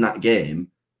in that game,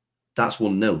 that's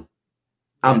 1-0.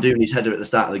 I'm doing his header at the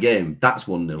start of the game. That's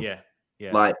 1-0.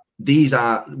 Yeah. Like,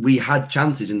 we had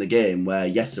chances in the game where,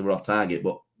 yes, they were off target,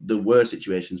 but there were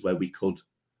situations where we could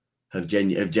have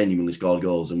genuinely scored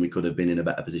goals, and we could have been in a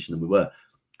better position than we were.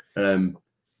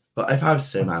 But if I was to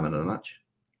say my man of the match,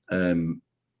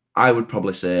 I would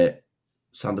probably say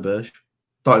Sander Burge.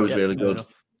 Thought he was really good.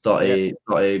 Enough. Thought he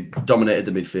dominated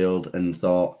the midfield, and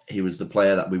thought he was the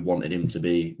player that we wanted him to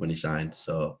be when he signed.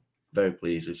 So very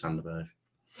pleased with Sander Burge.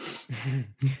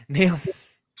 Neil?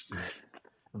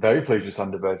 Very pleased with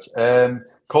Sander Burge.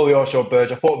 Koleosho,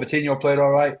 Burge. I thought Vitinho played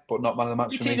all right, but not man of the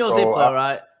match for me. Vitinho did play all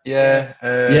right. Yeah.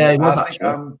 He was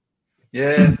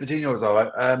Vitinho was all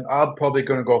right. I'm probably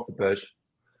going to go for Burge,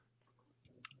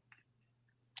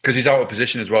 because he's out of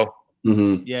position as well.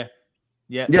 Mm-hmm. Yeah.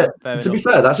 To be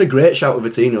fair, that's a great shout with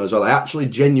Vitinho as well. I actually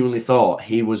genuinely thought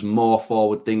he was more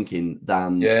forward thinking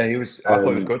than he was. I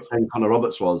thought he was good. Than Connor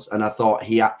Roberts was, and I thought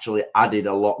he actually added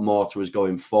a lot more to us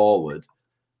going forward,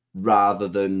 rather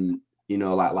than, you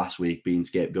know, like last week being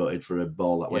scapegoated for a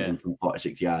ball that went in from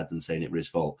 46 yards and saying it was his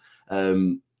fault.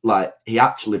 Like, he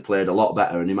actually played a lot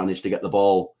better, and he managed to get the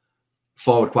ball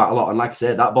forward quite a lot. And like I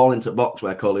said, that ball into the box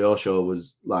where Koleosho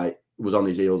was on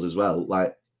his heels as well.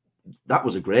 Like, that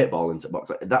was a great ball into the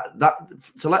box.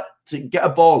 To get a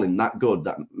ball in that good,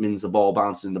 that means the ball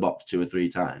bounces in the box 2 or 3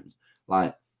 times.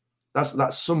 Like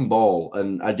that's some ball,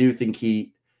 and I do think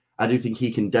he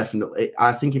can definitely.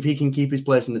 I think if he can keep his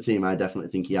place in the team, I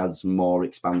definitely think he adds more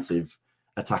expansive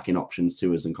attacking options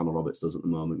to us than Connor Roberts does at the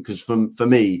moment. Because for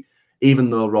me, even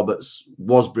though Roberts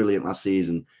was brilliant last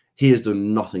season, he has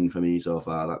done nothing for me so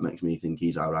far. That makes me think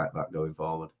he's our right back going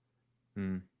forward.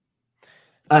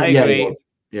 I agree.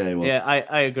 He was. Yeah,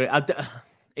 I agree.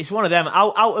 It's one of them.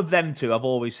 Out of them two, I've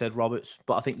always said Roberts.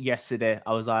 But I think yesterday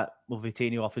I was like, well,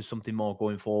 Vitinho offers something more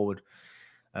going forward.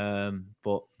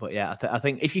 But yeah, I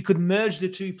think if you could merge the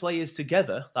two players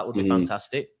together, that would be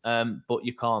fantastic. But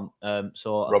you can't.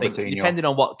 So I think depending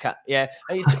on what, having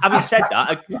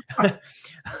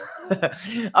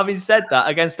said that,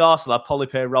 against Arsenal, I'd probably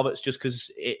pay Roberts just because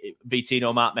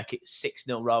Vitinho might make it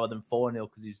 6-0 rather than 4-0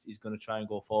 because he's going to try and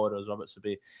go forward. As Roberts would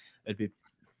be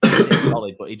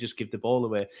solid, but he just give the ball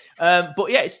away.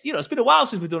 But yeah, it's been a while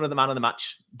since we've done the man of the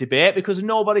match debate because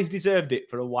nobody's deserved it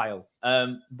for a while.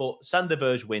 But Sander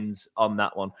Berge wins on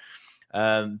that one.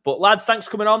 But lads, thanks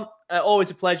for coming on.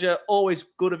 Always a pleasure. Always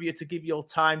good of you to give your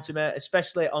time to me,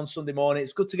 especially on Sunday morning.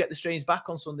 It's good to get the streams back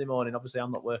on Sunday morning. Obviously,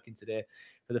 I'm not working today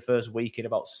for the first week in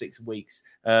about 6 weeks.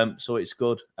 So it's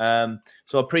good. So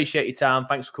I appreciate your time.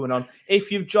 Thanks for coming on.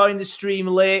 If you've joined the stream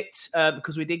late,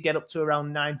 because we did get up to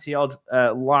around 90 odd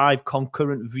live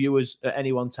concurrent viewers at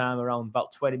any one time around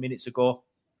about 20 minutes ago,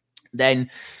 then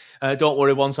don't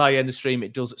worry, once I end the stream,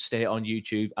 it does stay on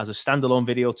YouTube as a standalone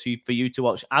video for you to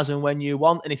watch as and when you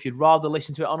want. And if you'd rather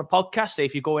listen to it on a podcast, say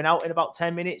if you're going out in about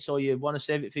 10 minutes or you want to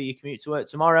save it for your commute to work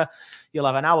tomorrow, you'll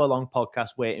have an hour-long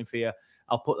podcast waiting for you.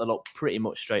 I'll put that up pretty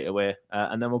much straight away,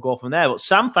 and then we'll go from there. But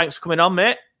Sam, thanks for coming on,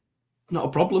 mate. Not a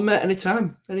problem, mate.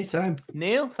 Anytime.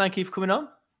 Neil, thank you for coming on.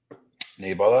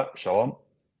 No bother. Shalom.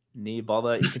 No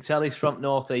bother. You can tell he's from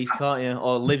North East, can't you?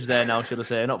 Or lives there now, should I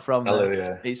say? Not from there.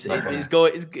 Yeah. He's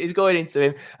going into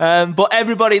him. But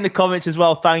everybody in the comments as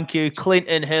well, thank you.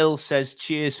 Clinton Hill says,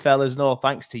 cheers, fellas. No,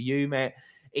 thanks to you, mate.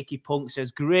 Icky Punk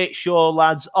says, great show,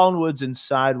 lads. Onwards and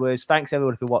sideways. Thanks,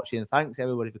 everybody, for watching. Thanks,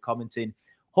 everybody, for commenting.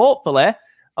 Hopefully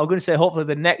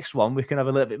the next one we can have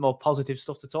a little bit more positive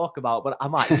stuff to talk about. But I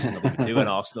might just not do an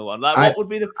Arsenal one. Like, what would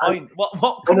be the point?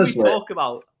 What could we talk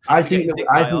about? I think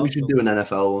we should do an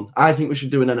NFL one. I think we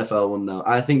should do an NFL one now.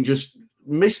 I think just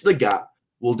miss the gap.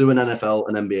 We'll do an NFL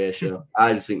and NBA show.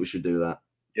 I think we should do that.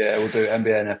 Yeah, we'll do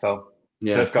NBA NFL.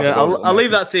 Yeah, I'll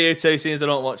leave that to you too, seeing as I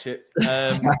don't watch it.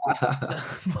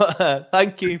 But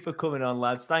thank you for coming on,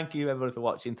 lads. Thank you, everybody, for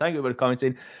watching. Thank you, everybody, for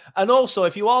commenting. And also,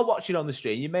 if you are watching on the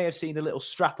stream, you may have seen a little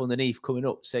strap underneath coming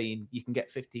up saying you can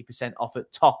get 50% off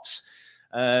at Toffs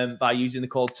by using the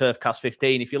code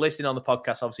TurfCast15. If you're listening on the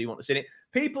podcast, obviously you want to see it.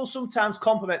 People sometimes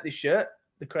compliment this shirt.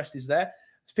 The crest is there.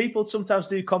 People sometimes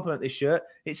do compliment this shirt.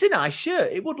 It's a nice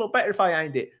shirt. It would look better if I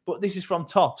ironed it, but this is from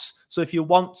Toffs. So if you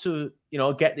want to,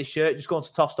 get this shirt, just go on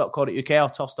to toffs.co.uk or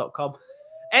toffs.com.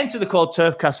 Enter the code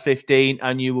TurfCast15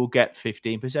 and you will get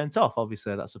 15% off.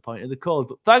 Obviously, that's the point of the code.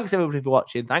 But thanks, everybody, for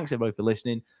watching. Thanks, everybody, for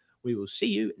listening. We will see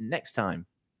you next time.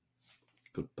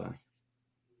 Goodbye.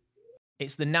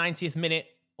 It's the 90th minute.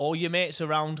 All your mates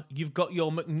around. You've got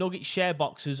your McNugget share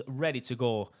boxes ready to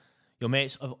go. Your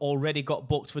mates have already got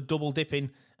booked for double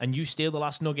dipping, and you steal the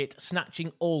last nugget,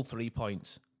 snatching all 3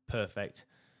 points. Perfect.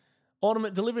 Order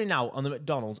delivery now on the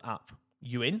McDonald's app.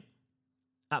 You in?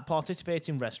 At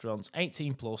participating restaurants,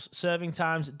 18 plus, serving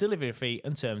times, delivery fee,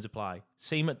 and terms apply.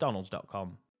 See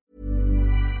mcdonalds.com.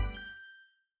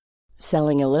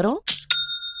 Selling a little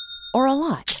or a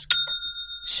lot?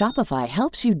 Shopify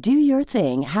helps you do your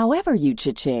thing however you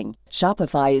cha-ching.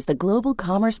 Shopify is the global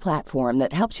commerce platform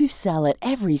that helps you sell at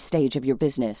every stage of your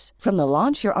business. From the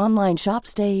launch your online shop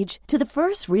stage to the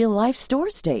first real-life store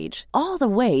stage, all the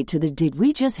way to the did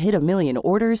we just hit a million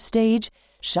orders stage.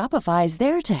 Shopify is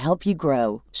there to help you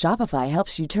grow. Shopify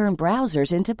helps you turn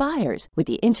browsers into buyers with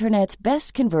the internet's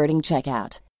best converting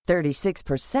checkout.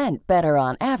 36% better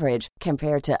on average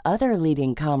compared to other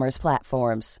leading commerce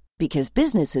platforms. Because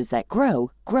businesses that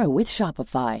grow, grow with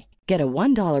Shopify. Get a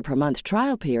 $1 per month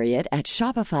trial period at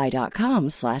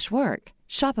shopify.com/work.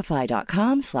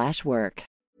 Shopify.com/work.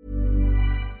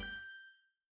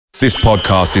 This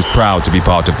podcast is proud to be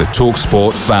part of the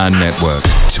TalkSport Fan Network.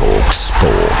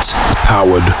 TalkSport.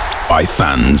 Powered by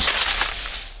fans.